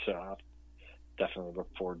ones. So I'll definitely look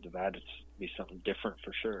forward to that. It's be something different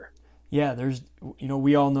for sure. Yeah, there's,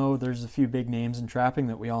 we all know there's a few big names in trapping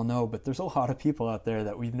that we all know, but there's a lot of people out there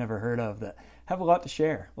that we've never heard of that have a lot to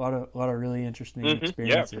share, a lot of really interesting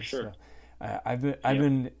experiences. Yeah, for sure. So, I've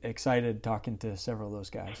been excited talking to several of those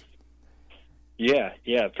guys. Yeah,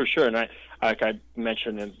 for sure. And I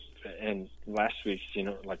mentioned in last week's,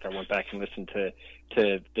 I went back and listened to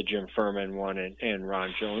the Jim Furman one and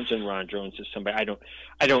Ron Jones. And Ron Jones is somebody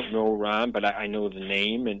I don't know Ron, but I know the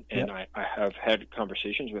name, and I have had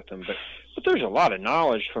conversations with him. But there's a lot of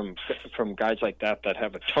knowledge from guys like that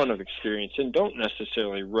have a ton of experience and don't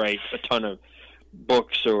necessarily write a ton of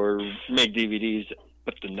books or make DVDs,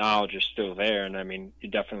 but the knowledge is still there. And I mean, you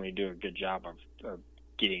definitely do a good job of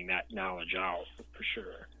getting that knowledge out for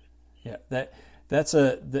sure. Yeah, that's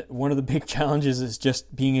one of the big challenges is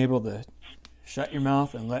just being able to shut your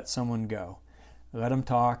mouth and let someone go, let them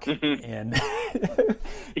talk, and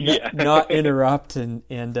not interrupt, and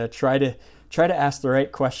try to ask the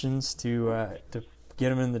right questions to get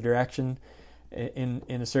them in the direction, in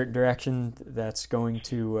a certain direction that's going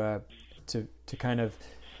to kind of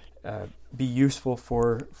be useful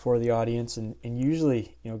for the audience, and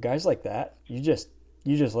usually guys like that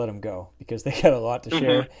you just let them go because they got a lot to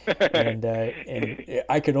share, and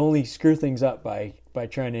I could only screw things up by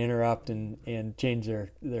trying to interrupt and change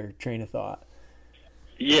their train of thought.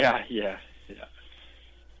 Yeah.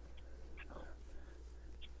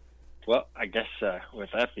 Well, I guess with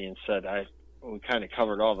that being said, we kind of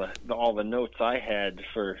covered all the notes I had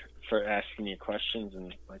for asking you questions,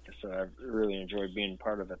 and like I said, I've really enjoyed being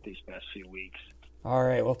part of it these past few weeks. All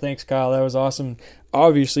right. Well, thanks, Kyle. That was awesome.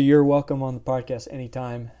 Obviously, you're welcome on the podcast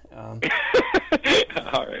anytime. All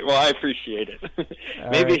right. Well, I appreciate it.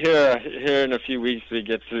 Maybe here in a few weeks we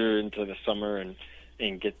get through into the summer and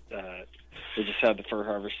get we just had the Fur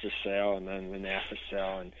Harvester sale and then the NAFA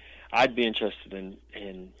sale, and I'd be interested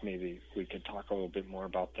in maybe we could talk a little bit more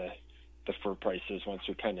about the fur prices once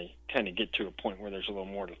we kind of get to a point where there's a little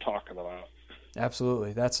more to talk about.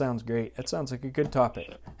 Absolutely. That sounds great. That sounds like a good topic.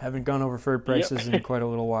 Haven't gone over fur prices in quite a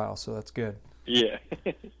little while, so that's good. Yeah.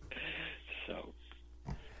 So.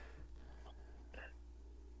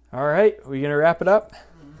 All right. We going to wrap it up?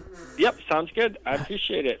 Yep. Sounds good. I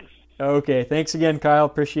appreciate it. Okay. Thanks again, Kyle.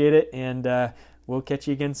 Appreciate it. And we'll catch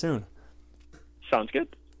you again soon. Sounds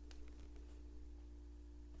good.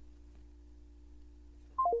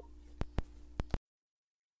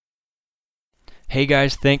 Hey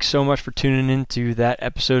guys, thanks so much for tuning in to that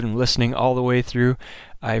episode and listening all the way through.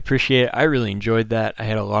 I appreciate it. I really enjoyed that. I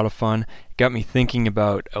had a lot of fun. It got me thinking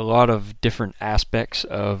about a lot of different aspects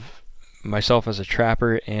of myself as a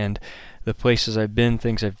trapper and the places I've been,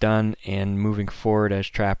 things I've done, and moving forward as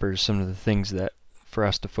trappers, some of the things that for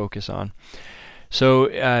us to focus on.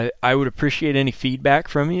 So I would appreciate any feedback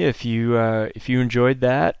from you if you enjoyed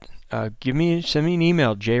that. Send me an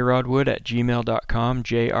email, jrodwood@gmail.com,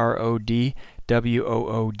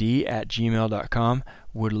 jrodwood@gmail.com.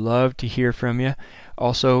 Would love to hear from you.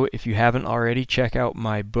 Also, if you haven't already, check out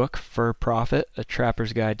my book, Fur Profit, A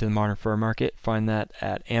Trapper's Guide to the Modern Fur Market. Find that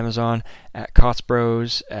at Amazon, at Cots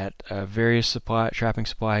Bros, at various trapping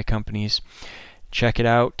supply companies. Check it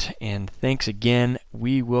out, and thanks again.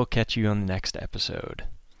 We will catch you on the next episode.